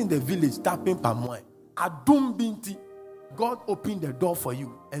 they are still in the village tapping palm wine. Adum Binti, God opened the door for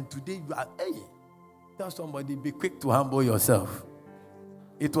you. And today you are, hey! Tell somebody, be quick to humble yourself.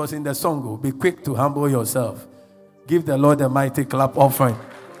 It was in the song, be quick to humble yourself. Give the Lord a mighty clap offering.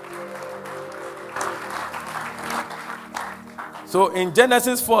 So in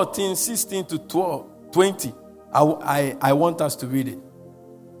Genesis 14, 16 to 20, I want us to read it.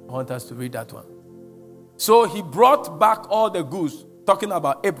 I want us to read that one. So he brought back all the goods, talking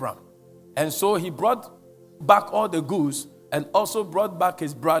about Abraham. And so he brought back all the goods and also brought back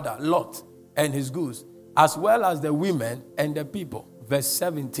his brother Lot and his goods, as well as the women and the people. Verse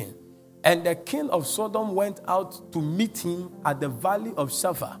 17. And the king of Sodom went out to meet him at the valley of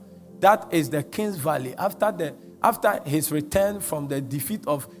Shapha. That is the king's valley. After his return from the defeat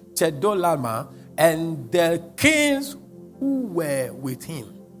of Chedorlaomer and the kings who were with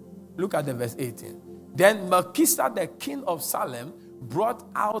him. Look at the verse 18. Then Melchizedek, the king of Salem, brought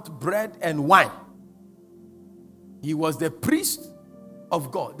out bread and wine. He was the priest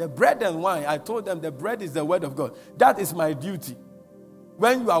of God. The bread and wine, I told them the bread is the word of God. That is my duty.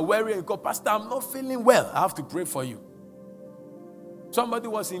 When you are weary and go, Pastor, I'm not feeling well, I have to pray for you. Somebody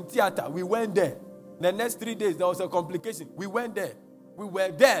was in theater. We went there. The next 3 days, there was a complication. We went there. We were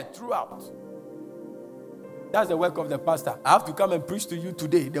there throughout. That's the work of the pastor. I have to come and preach to you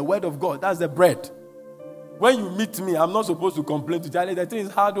today. The word of God. That's the bread. When you meet me, I'm not supposed to complain to you. The thing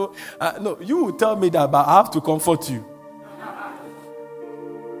is hard. No, you will tell me that, but I have to comfort you.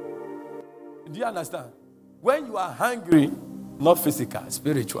 Do you understand? When you are hungry, not physical,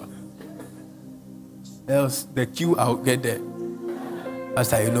 spiritual. Else, the queue, I'll get there.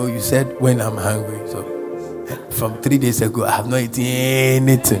 Pastor, you said when I'm hungry. So, from 3 days ago, I have not eaten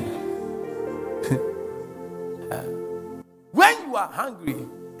anything. When you are hungry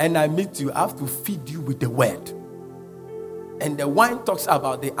and I meet you, I have to feed you with the word. And the wine talks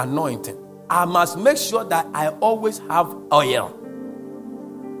about the anointing. I must make sure that I always have oil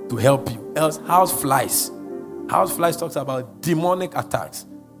to help you. Else, house flies talks about demonic attacks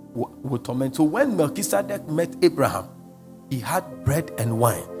will torment. So when Melchizedek met Abraham, he had bread and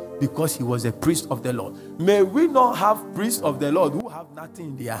wine because he was a priest of the Lord. May we not have priests of the Lord who have nothing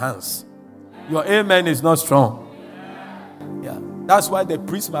in their hands. Your amen is not strong. Yeah, that's why the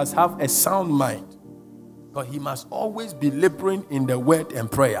priest must have a sound mind, because he must always be laboring in the word and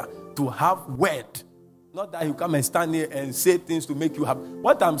prayer to have word. Not that you come and stand here and say things to make you happy.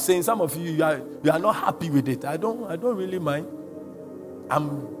 What I'm saying, some of you are not happy with it. I don't really mind.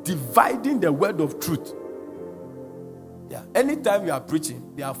 I'm dividing the word of truth. Yeah. Anytime you are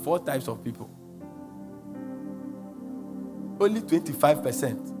preaching, there are 4 types of people. Only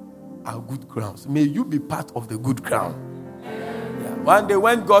 25% are good grounds. May you be part of the good ground. Yeah. One day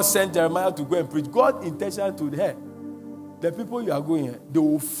when God sent Jeremiah to go and preach, God intentionally told her, the people you are going here, they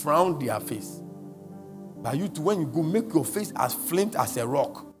will frown their face. But you too, when you go, make your face as flint as a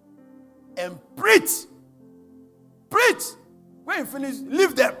rock. And preach. Preach. When you finish,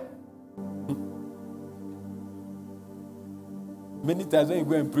 leave them. Many times when you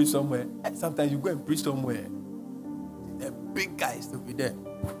go and preach somewhere, sometimes you go and preach somewhere, the big guys will be there.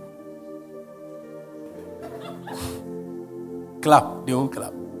 Clap, they won't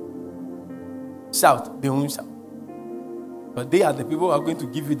clap. Shout, they won't shout. But they are the people who are going to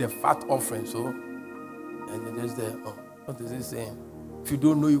give you the fat offering. So, and they're just there. Oh, what is it saying? If you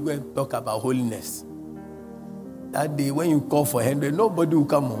don't know, you go and talk about holiness. That day when you call for 100, nobody will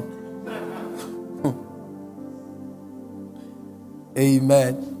come home.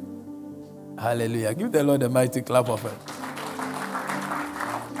 Amen. Hallelujah. Give the Lord a mighty clap of it.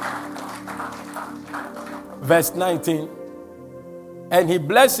 Verse 19. And he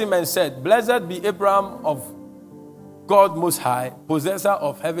blessed him and said, Blessed be Abraham of God Most High, possessor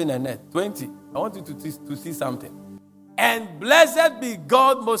of heaven and earth. 20. I want you to see something. And blessed be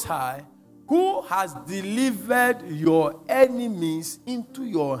God Most High, who has delivered your enemies into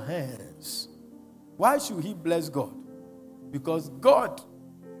your hands. Why should he bless God? Because God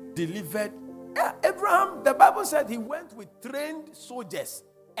delivered Abraham. The Bible said he went with trained soldiers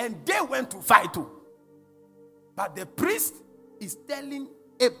And they went to fight too. But the priest is telling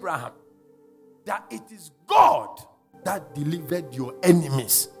Abraham that it is God that delivered your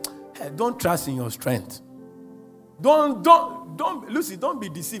enemies. Hey, don't trust in your strength. Don't, Lucy, don't be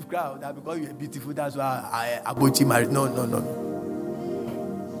deceived, crowd, that because you're beautiful, that's why Abochi married. No.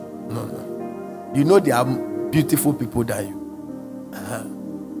 You know there are beautiful people than you.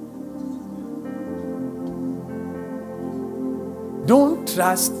 Don't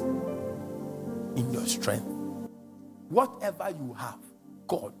trust in your strength. Whatever you have,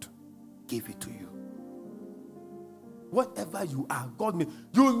 God gave it to you. Whatever you are, God may.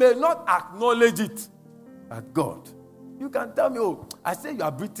 You may not acknowledge it, but God. You can tell me, oh, I say you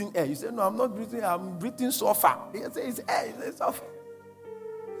are breathing air. You say, no, I'm not breathing air. I'm breathing sulfur. You say it's air. You say sulfur.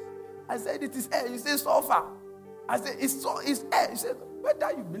 I said it is air. You say sulfur. I say it's air. You say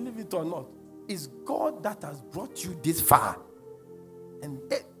whether you believe it or not, it's God that has brought you this far. And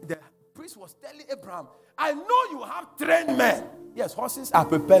the priest was telling Abraham, I know you have trained men. Yes, horses are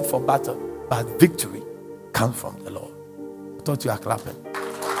prepared for battle, but victory comes from the Lord. I thought you are clapping.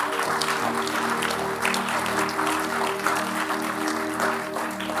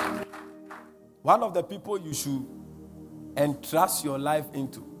 One of the people you should entrust your life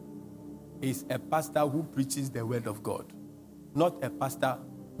into is a pastor who preaches the word of God, not a pastor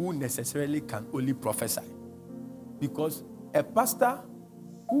who necessarily can only prophesy. Because a pastor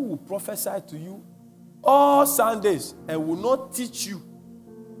who will prophesy to you all Sundays and will not teach you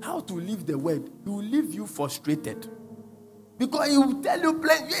how to live the word, he will leave you frustrated. Because he will tell you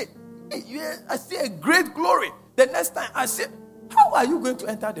plainly, hey, I see a great glory. The next time I say, how are you going to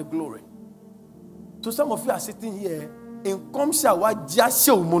enter the glory? So some of you are sitting here in Komsha wa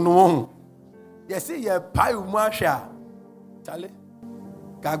jashe umuno. You see ye pai umasha. Chale.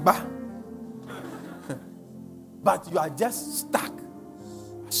 Gagba. But you are just stuck.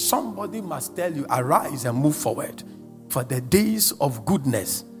 Somebody must tell you, arise and move forward. For the days of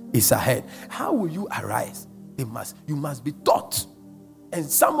goodness is ahead. How will you arise? You must be taught. And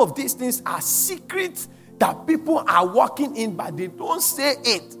some of these things are secrets that people are walking in, but they don't say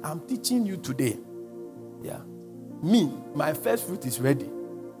it. I'm teaching you today. Yeah. Me, my first fruit is ready.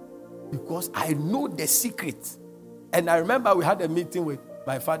 Because I know the secret. And I remember we had a meeting with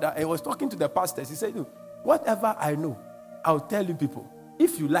my father. And he was talking to the pastors. He said, whatever I know, I'll tell you people.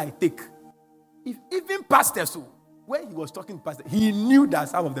 If you like, take. If even pastors, when he was talking to pastors, he knew that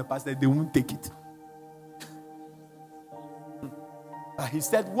some of the pastors, they won't take it. But he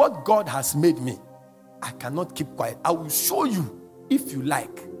said, what God has made me, I cannot keep quiet. I will show you. If you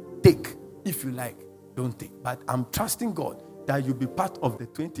like, take. If you like, don't take. But I'm trusting God that you'll be part of the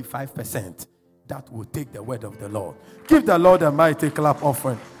 25% that will take the word of the Lord. Give the Lord a mighty clap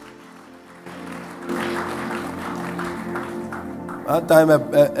offering. One time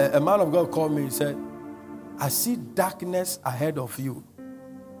a man of God called me and said, I see darkness ahead of you.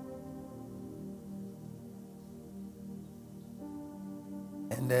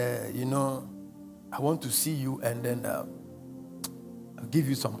 And, I want to see you and then I'll give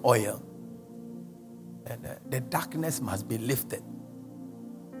you some oil. And the darkness must be lifted.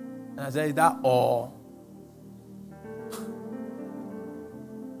 And I said, that all?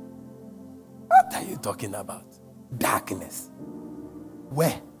 What are you talking about? Darkness.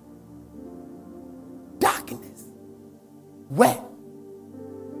 Where? Darkness. Where?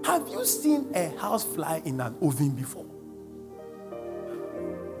 Have you seen a housefly in an oven before?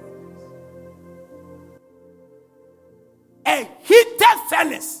 A heated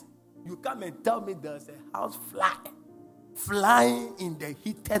furnace. You come and tell me there's a housefly flying in the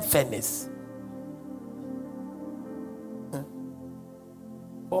heated furnace.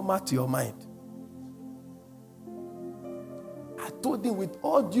 Format your mind. I told him with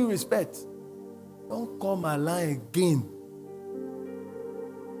all due respect, don't call my line again.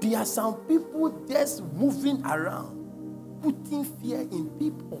 There are some people just moving around, putting fear in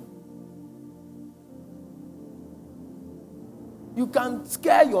people. You can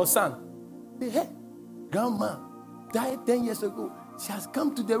scare your son. Say, hey, grandma died 10 years ago. She has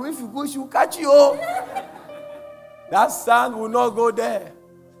come to the room. If you go, she will catch you. That son will not go there.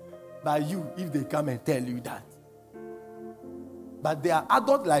 But you, if they come and tell you that. But they are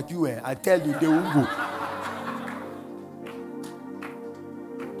adults like you, I tell you, they won't go.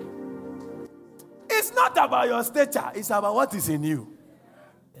 It's not about your stature. It's about what is in you.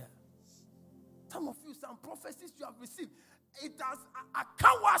 Yeah. Some of you, some prophecies you have received, it has a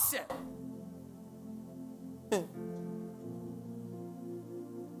kawase.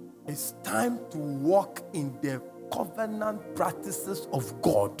 It's time to walk in the covenant practices of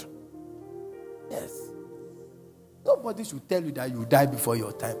God. Yes. Nobody should tell you that you die before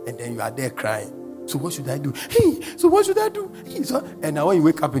your time and then you are there crying. So what should I do? Hey, so what should I do? Hey, so, and now when you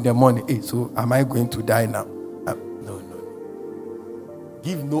wake up in the morning, hey, so am I going to die now? No.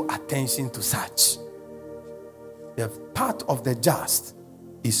 Give no attention to such. The path of the just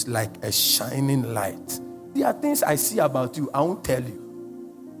is like a shining light. There are things I see about you, I won't tell you.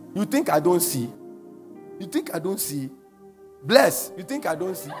 You think I don't see? You think I don't see? Bless, you think I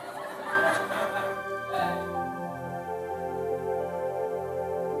don't see?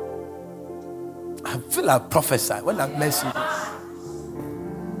 I feel like prophesy when I mess with this.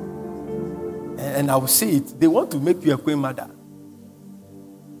 And I will say it. They want to make you a queen mother.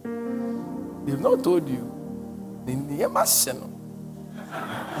 They've not told you. You see,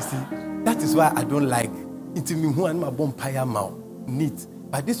 that is why I don't like it. Me who and my bonfire mouth neat.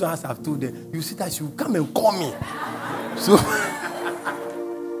 But this one, as I've told them, you see that she will come and call me. So,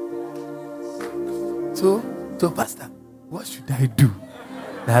 Pastor, what should I do?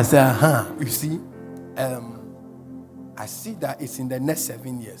 And I said, you see, I see that it's in the next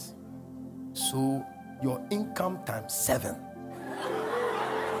 7 years. So your income times 7.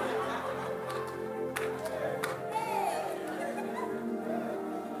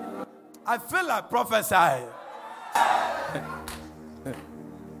 I feel like prophesying.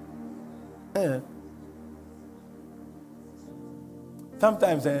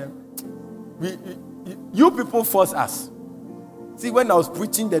 Sometimes you people force us. See, when I was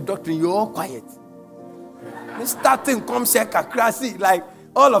preaching the doctrine, you're all quiet. Starting come shake a crazy, like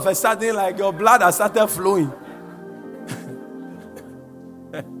all of a sudden, like your blood has started flowing.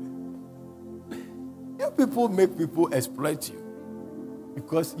 You people make people exploit you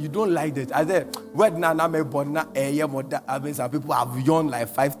because you don't like that. I said, when some people have yawned like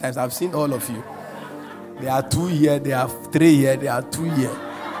 5 times. I've seen all of you. They are 2 here, they are 3 here, they are 2 here.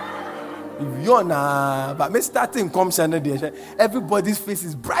 If you're but me starting come everybody's face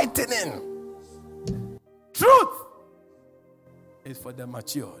is brightening. Truth is for the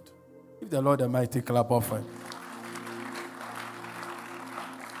matured. Give the Lord a mighty clap offering.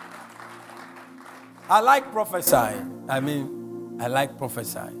 I like prophesying. I like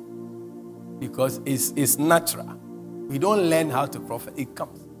prophesying because it's natural. We don't learn how to prophesy. It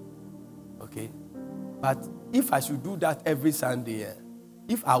comes. Okay? But if I should do that every Sunday,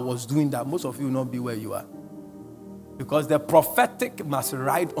 if I was doing that, most of you will not be where you are. Because the prophetic must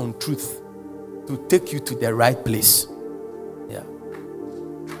ride on truth to take you to the right place. Yeah.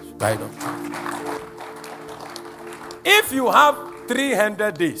 Right on. If you have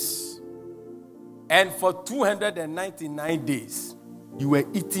 300 days and for 299 days you were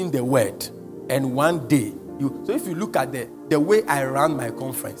eating the word and one day so if you look at the way I ran my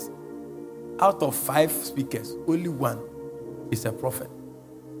conference, out of 5 speakers, only 1 is a prophet.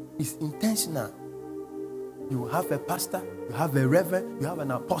 It's intentional. You have a pastor, you have a reverend, you have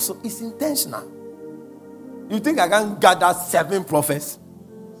an apostle. It's intentional. You think I can gather 7 prophets?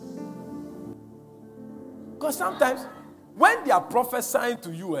 Because sometimes when they are prophesying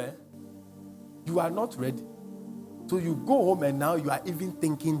to you, you are not ready. So you go home and now you are even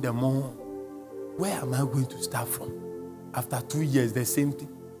thinking the more, where am I going to start from? After 2 years, the same thing.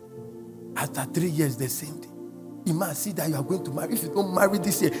 After 3 years, the same thing. You must see that you are going to marry. If you don't marry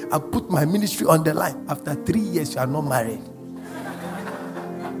this year, I'll put my ministry on the line. After 3 years, you are not married.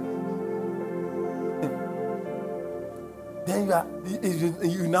 Then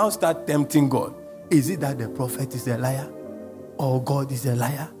you now start tempting God. Is it that the prophet is a liar? Or God is a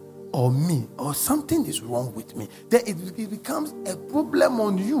liar? Or me? Or something is wrong with me? Then it becomes a problem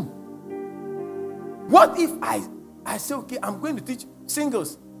on you. What if I say, okay, I'm going to teach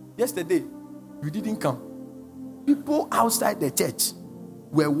singles. Yesterday, you didn't come. People outside the church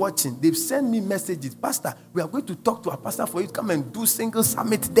were watching. They've sent me messages. Pastor, we are going to talk to our pastor for you to come and do single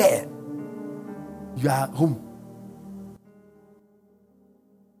summit there. You are home.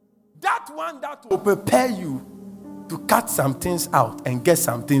 That one that will prepare you to cut some things out and get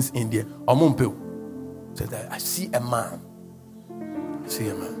some things in there. So that I see a man. See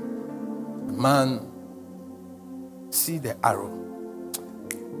a man. A man, see the arrow.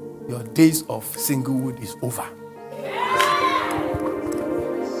 Your days of singlehood is over.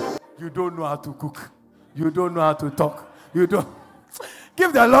 You don't know how to cook. You don't know how to talk. You don't.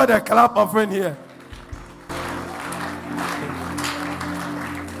 Give the Lord a clap offering here.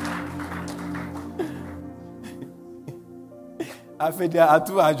 After there are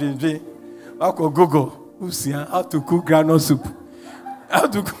 2 Argentines. How to Google how to cook granite soup. How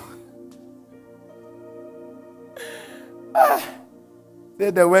to cook. Say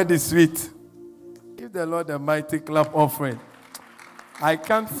the word is sweet. Give the Lord a mighty clap offering. I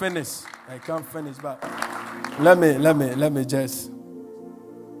can't finish, but Let me just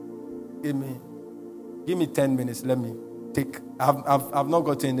give me 10 minutes. Let me take. I've not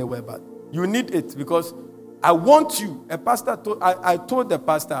gotten anywhere, but you need it because I want you. A pastor I told the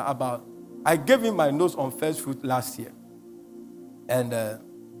pastor about. I gave him my notes on first fruit last year, and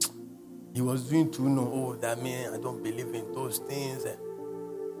he was doing to know. Oh, that means I don't believe in those things. And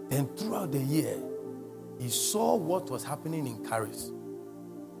then throughout the year, he saw what was happening in Caris.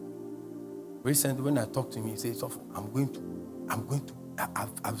 Recently, when I talked to him, he said, I'm going to.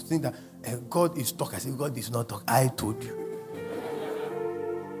 I've seen that God is talking. I said, God is not talking. I told you.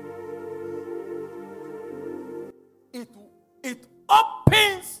 It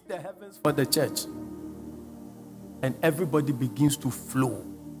opens the heavens for the church. And everybody begins to flow.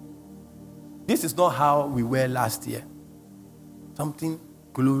 This is not how we were last year. Something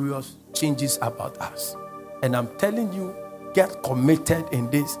glorious changes about us. And I'm telling you, get committed in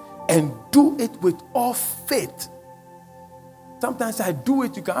this and do it with all faith. Sometimes I do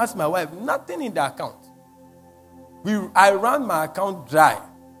it, you can ask my wife, nothing in the account. I ran my account dry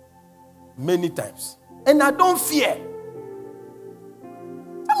many times. And I don't fear.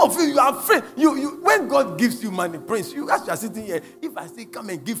 Some of you are afraid. When God gives you money, Prince, you guys are sitting here. If I say come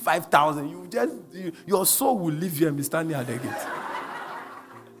and give 5,000, your soul will leave you and be standing at the gate.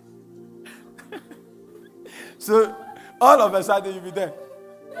 So all of a sudden you'll be there.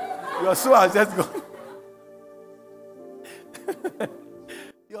 Your soul has just gone.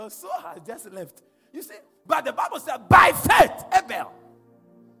 Your soul has just left. You see, but the Bible says, by faith, Abel.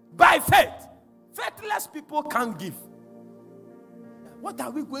 By faith. Faithless people can't give. What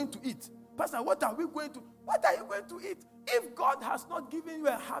are we going to eat? Pastor, what are you going to eat? If God has not given you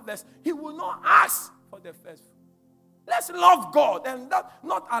a harvest, He will not ask for the first fruit. Let's love God and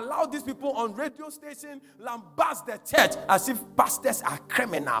not allow these people on radio station lambast the church as if pastors are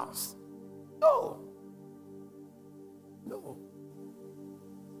criminals. No.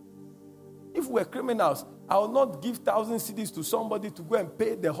 If we're criminals, I will not give 1,000 cedis to somebody to go and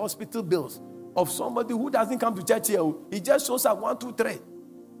pay the hospital bills of somebody who doesn't come to church here. He just shows up 1, 2, 3.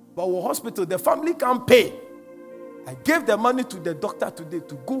 But our hospital, the family can't pay. I gave the money to the doctor today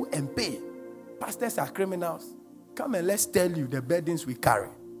to go and pay. Pastors are criminals. Come and let's tell you the burdens we carry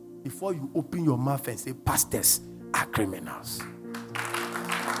before you open your mouth and say pastors are criminals.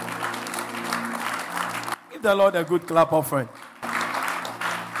 Give the Lord a good clap offering.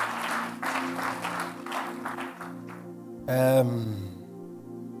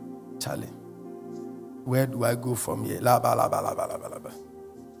 Charlie, where do I go from here?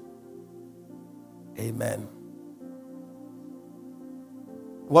 Amen.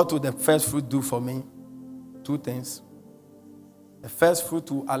 What will the first fruit do for me? 2 things. The first fruit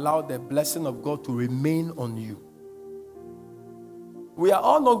will allow the blessing of God to remain on you. We are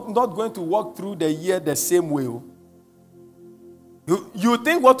all not going to walk through the year the same way. You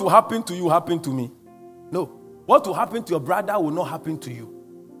think what will happen to you happened to me? No. What will happen to your brother will not happen to you.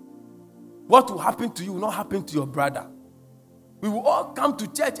 What will happen to you will not happen to your brother. We will all come to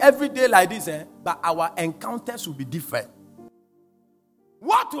church every day like this, but our encounters will be different.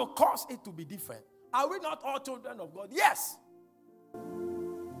 What will cause it to be different? Are we not all children of God? Yes.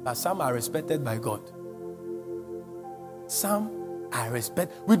 But some are respected by God. Some are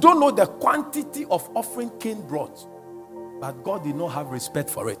respected. We don't know the quantity of offering Cain brought. But God did not have respect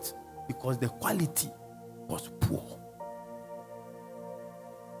for it because the quality was poor.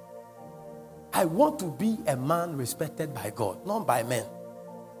 I want to be a man respected by God, not by men,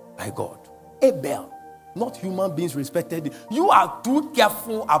 by God. Abel, not human beings respected. You are too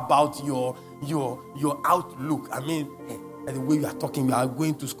careful about your outlook. I mean, the way you are talking, you are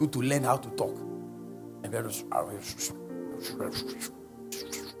going to school to learn how to talk. And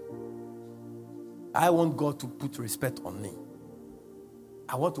I want God to put respect on me.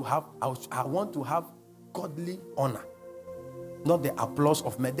 I want to have godly honor. Not the applause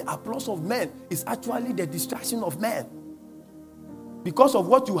of men. The applause of men is actually the distraction of men. Because of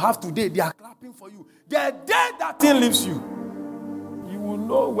what you have today, they are clapping for you. The day that thing leaves you, you will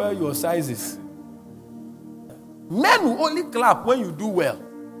know where your size is. Men will only clap when you do well.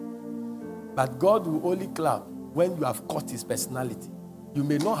 But God will only clap when you have caught His personality. You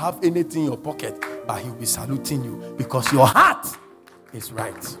may not have anything in your pocket, but He will be saluting you because your heart is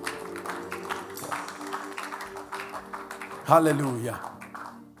right. Hallelujah.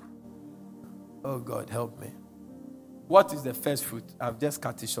 Oh God, help me. What is the first fruit? I've just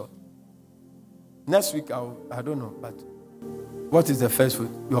cut it short. Next week, I don't know, but what is the first fruit?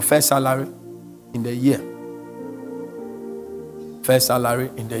 Your first salary in the year. First salary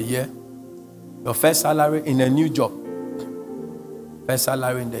in the year. Your first salary in a new job. First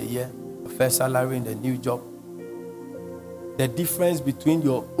salary in the year. Your first salary in the new job. the difference between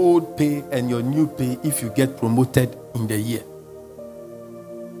your old pay and your new pay if you get promoted in the year.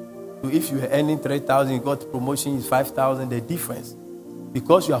 So if you are earning 3,000, you got promotion is 5,000, the difference.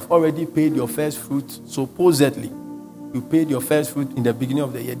 Because you have already paid your first fruit, supposedly, you paid your first fruit in the beginning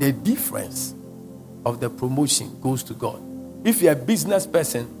of the year, the difference of the promotion goes to God. If you're a business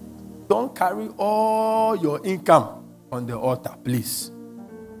person, don't carry all your income on the altar, please.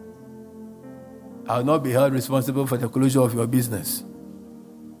 I will not be held responsible for the closure of your business.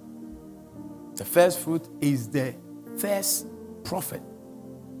 The first fruit is the first profit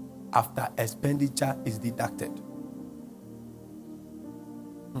after expenditure is deducted.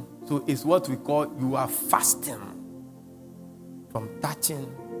 So it's what we call you are fasting from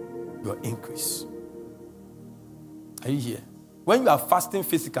touching your increase. Are you here? When you are fasting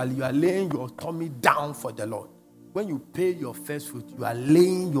physically, you are laying your tummy down for the Lord. When you pay your first fruit, you are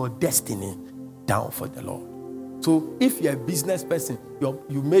laying your destiny down for the Lord. So if you're a business person,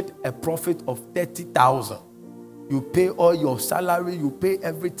 you made a profit of 30,000. You pay all your salary, you pay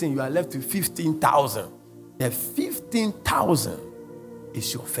everything, you are left with 15,000. The 15,000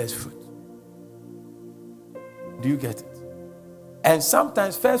 is your first fruit. Do you get it? And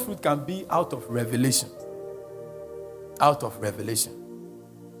sometimes first fruit can be out of revelation. Out of revelation.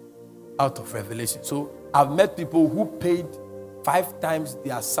 Out of revelation. So I've met people who paid 5 times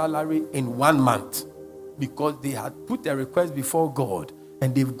their salary in 1 month because they had put a request before God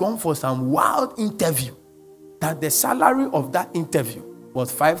and they've gone for some wild interview that the salary of that interview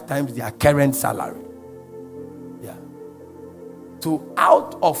was 5 times their current salary. Yeah. So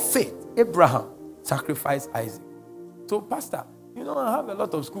out of faith, Abraham sacrificed Isaac. So, Pastor, I have a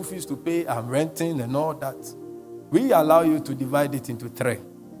lot of school fees to pay. I'm renting and all that. We allow you to divide it into 3.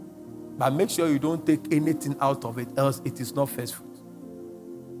 But make sure you don't take anything out of it, else it is not first fruit.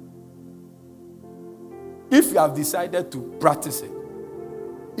 If you have decided to practice it,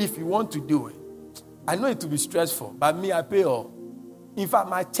 if you want to do it, I know it will be stressful, but me, I pay all. In fact,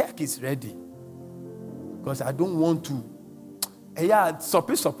 my check is ready. Because I don't want to. A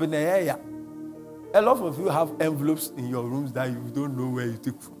lot of you have envelopes in your rooms that you don't know where you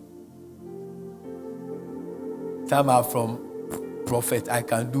took from. Some are from Prophet, I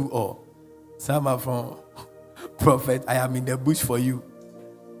can do all. Some are from Prophet, I am in the bush for you.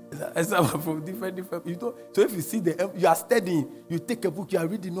 Some are from different. So if you see you are studying, you take a book, you are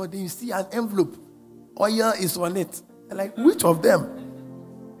reading, then you see an envelope. Oil is on it. Like, which of them?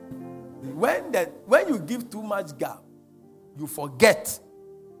 When you give too much gap, you forget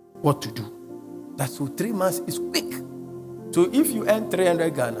what to do. That's so 3 months is quick. So if you earn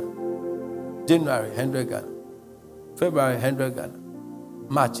 300 Ghana, January 100 Ghana, February 100 Ghana,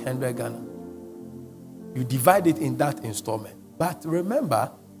 March 100 Ghana, you divide it in that installment. But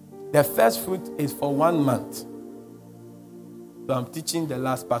remember, the first fruit is for 1 month. So I'm teaching the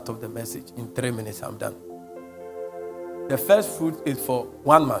last part of the message. In 3 minutes, I'm done. The first fruit is for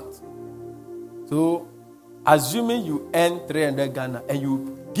 1 month. So assuming you earn 300 Ghana and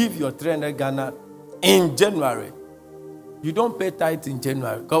you give your 300 Ghana in January, you don't pay tithe in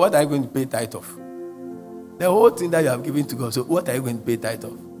January. Because what are you going to pay tithe of? The whole thing that you have given to God. So what are you going to pay tithe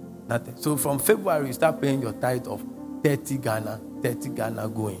of? Nothing. So from February, you start paying your tithe of 30 Ghana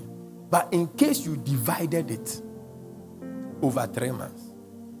going. But in case you divided it over 3 months,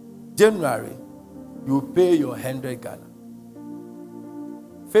 January, you pay your 100 Ghana.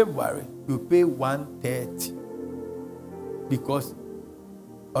 February, you pay 130. Because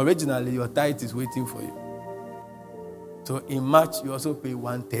originally your tithe is waiting for you. So in March, you also pay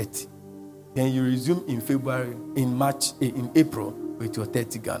 130. Then you resume in February, in April, with your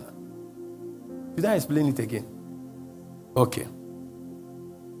 30 Ghana. Did I explain it again? Okay.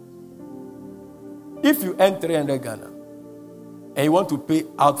 If you earn 300 Ghana and you want to pay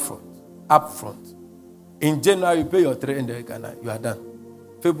upfront, in January you pay your 300 Ghana, you are done.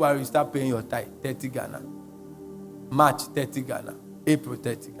 February you start paying your tithe, 30 Ghana. March, 30 Ghana. April,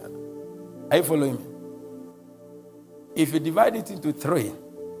 30 Ghana. Are you following me? If you divide it into 3,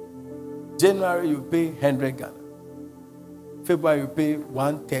 January you pay 100 Ghana. February you pay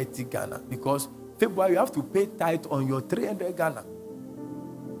 130 Ghana. Because February you have to pay tithe on your 300 Ghana.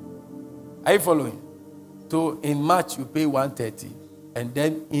 Are you following? So in March you pay 130. And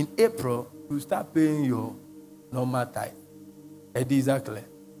then in April you start paying your normal tithe. Is that clear?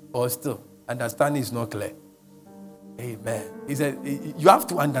 Or still, understanding is not clear? Amen. He said, you have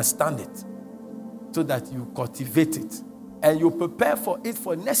to understand it so that you cultivate it and you prepare for it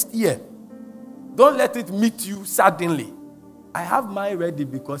for next year. Don't let it meet you suddenly. I have mine ready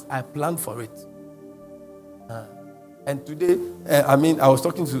because I planned for it. And today, I was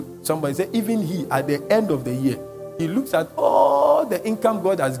talking to somebody, said even he, at the end of the year, He looks at all the income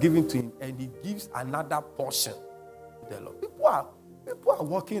God has given to him and he gives another portion to the Lord. People are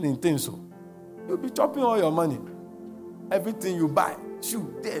working in things. So you'll be chopping all your money. Everything you buy,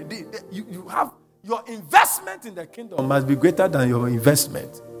 shoe, you have your investment in the kingdom must be greater than your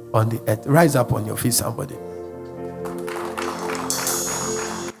investment on the earth. Rise up on your feet, somebody.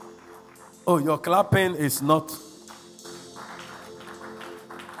 Oh, your clapping is not.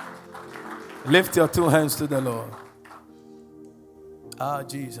 Lift your two hands to the Lord. Ah,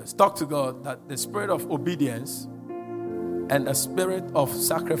 Jesus. Talk to God that the spirit of obedience and the spirit of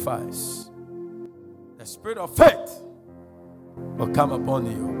sacrifice, the spirit of faith will come upon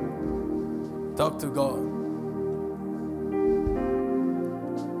you. Talk to God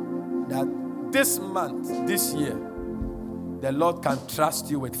that this month, this year, the Lord can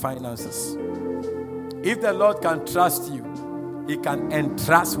trust you with finances. If the Lord can trust you, He can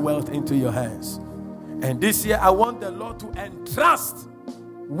entrust wealth into your hands. And this year, I want the Lord to entrust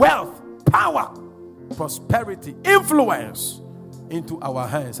wealth, power, prosperity, influence into our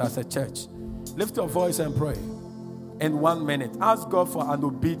hands as a church. Lift your voice and pray. In 1 minute, ask God for an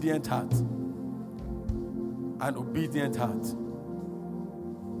obedient heart. An obedient heart.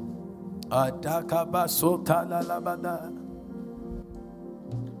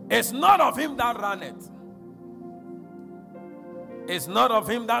 It's not of him that runneth. It's not of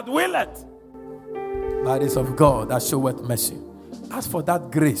him that willeth, but it's of God that showeth mercy. Ask for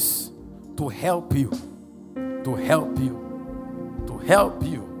that grace to help you. To help you. To help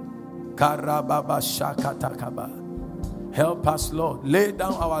you. Help us, Lord. Lay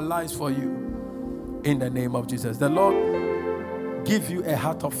down our lives for you. In the name of Jesus. The Lord give you a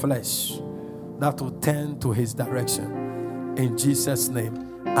heart of flesh that will turn to his direction. In Jesus'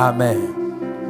 name. Amen.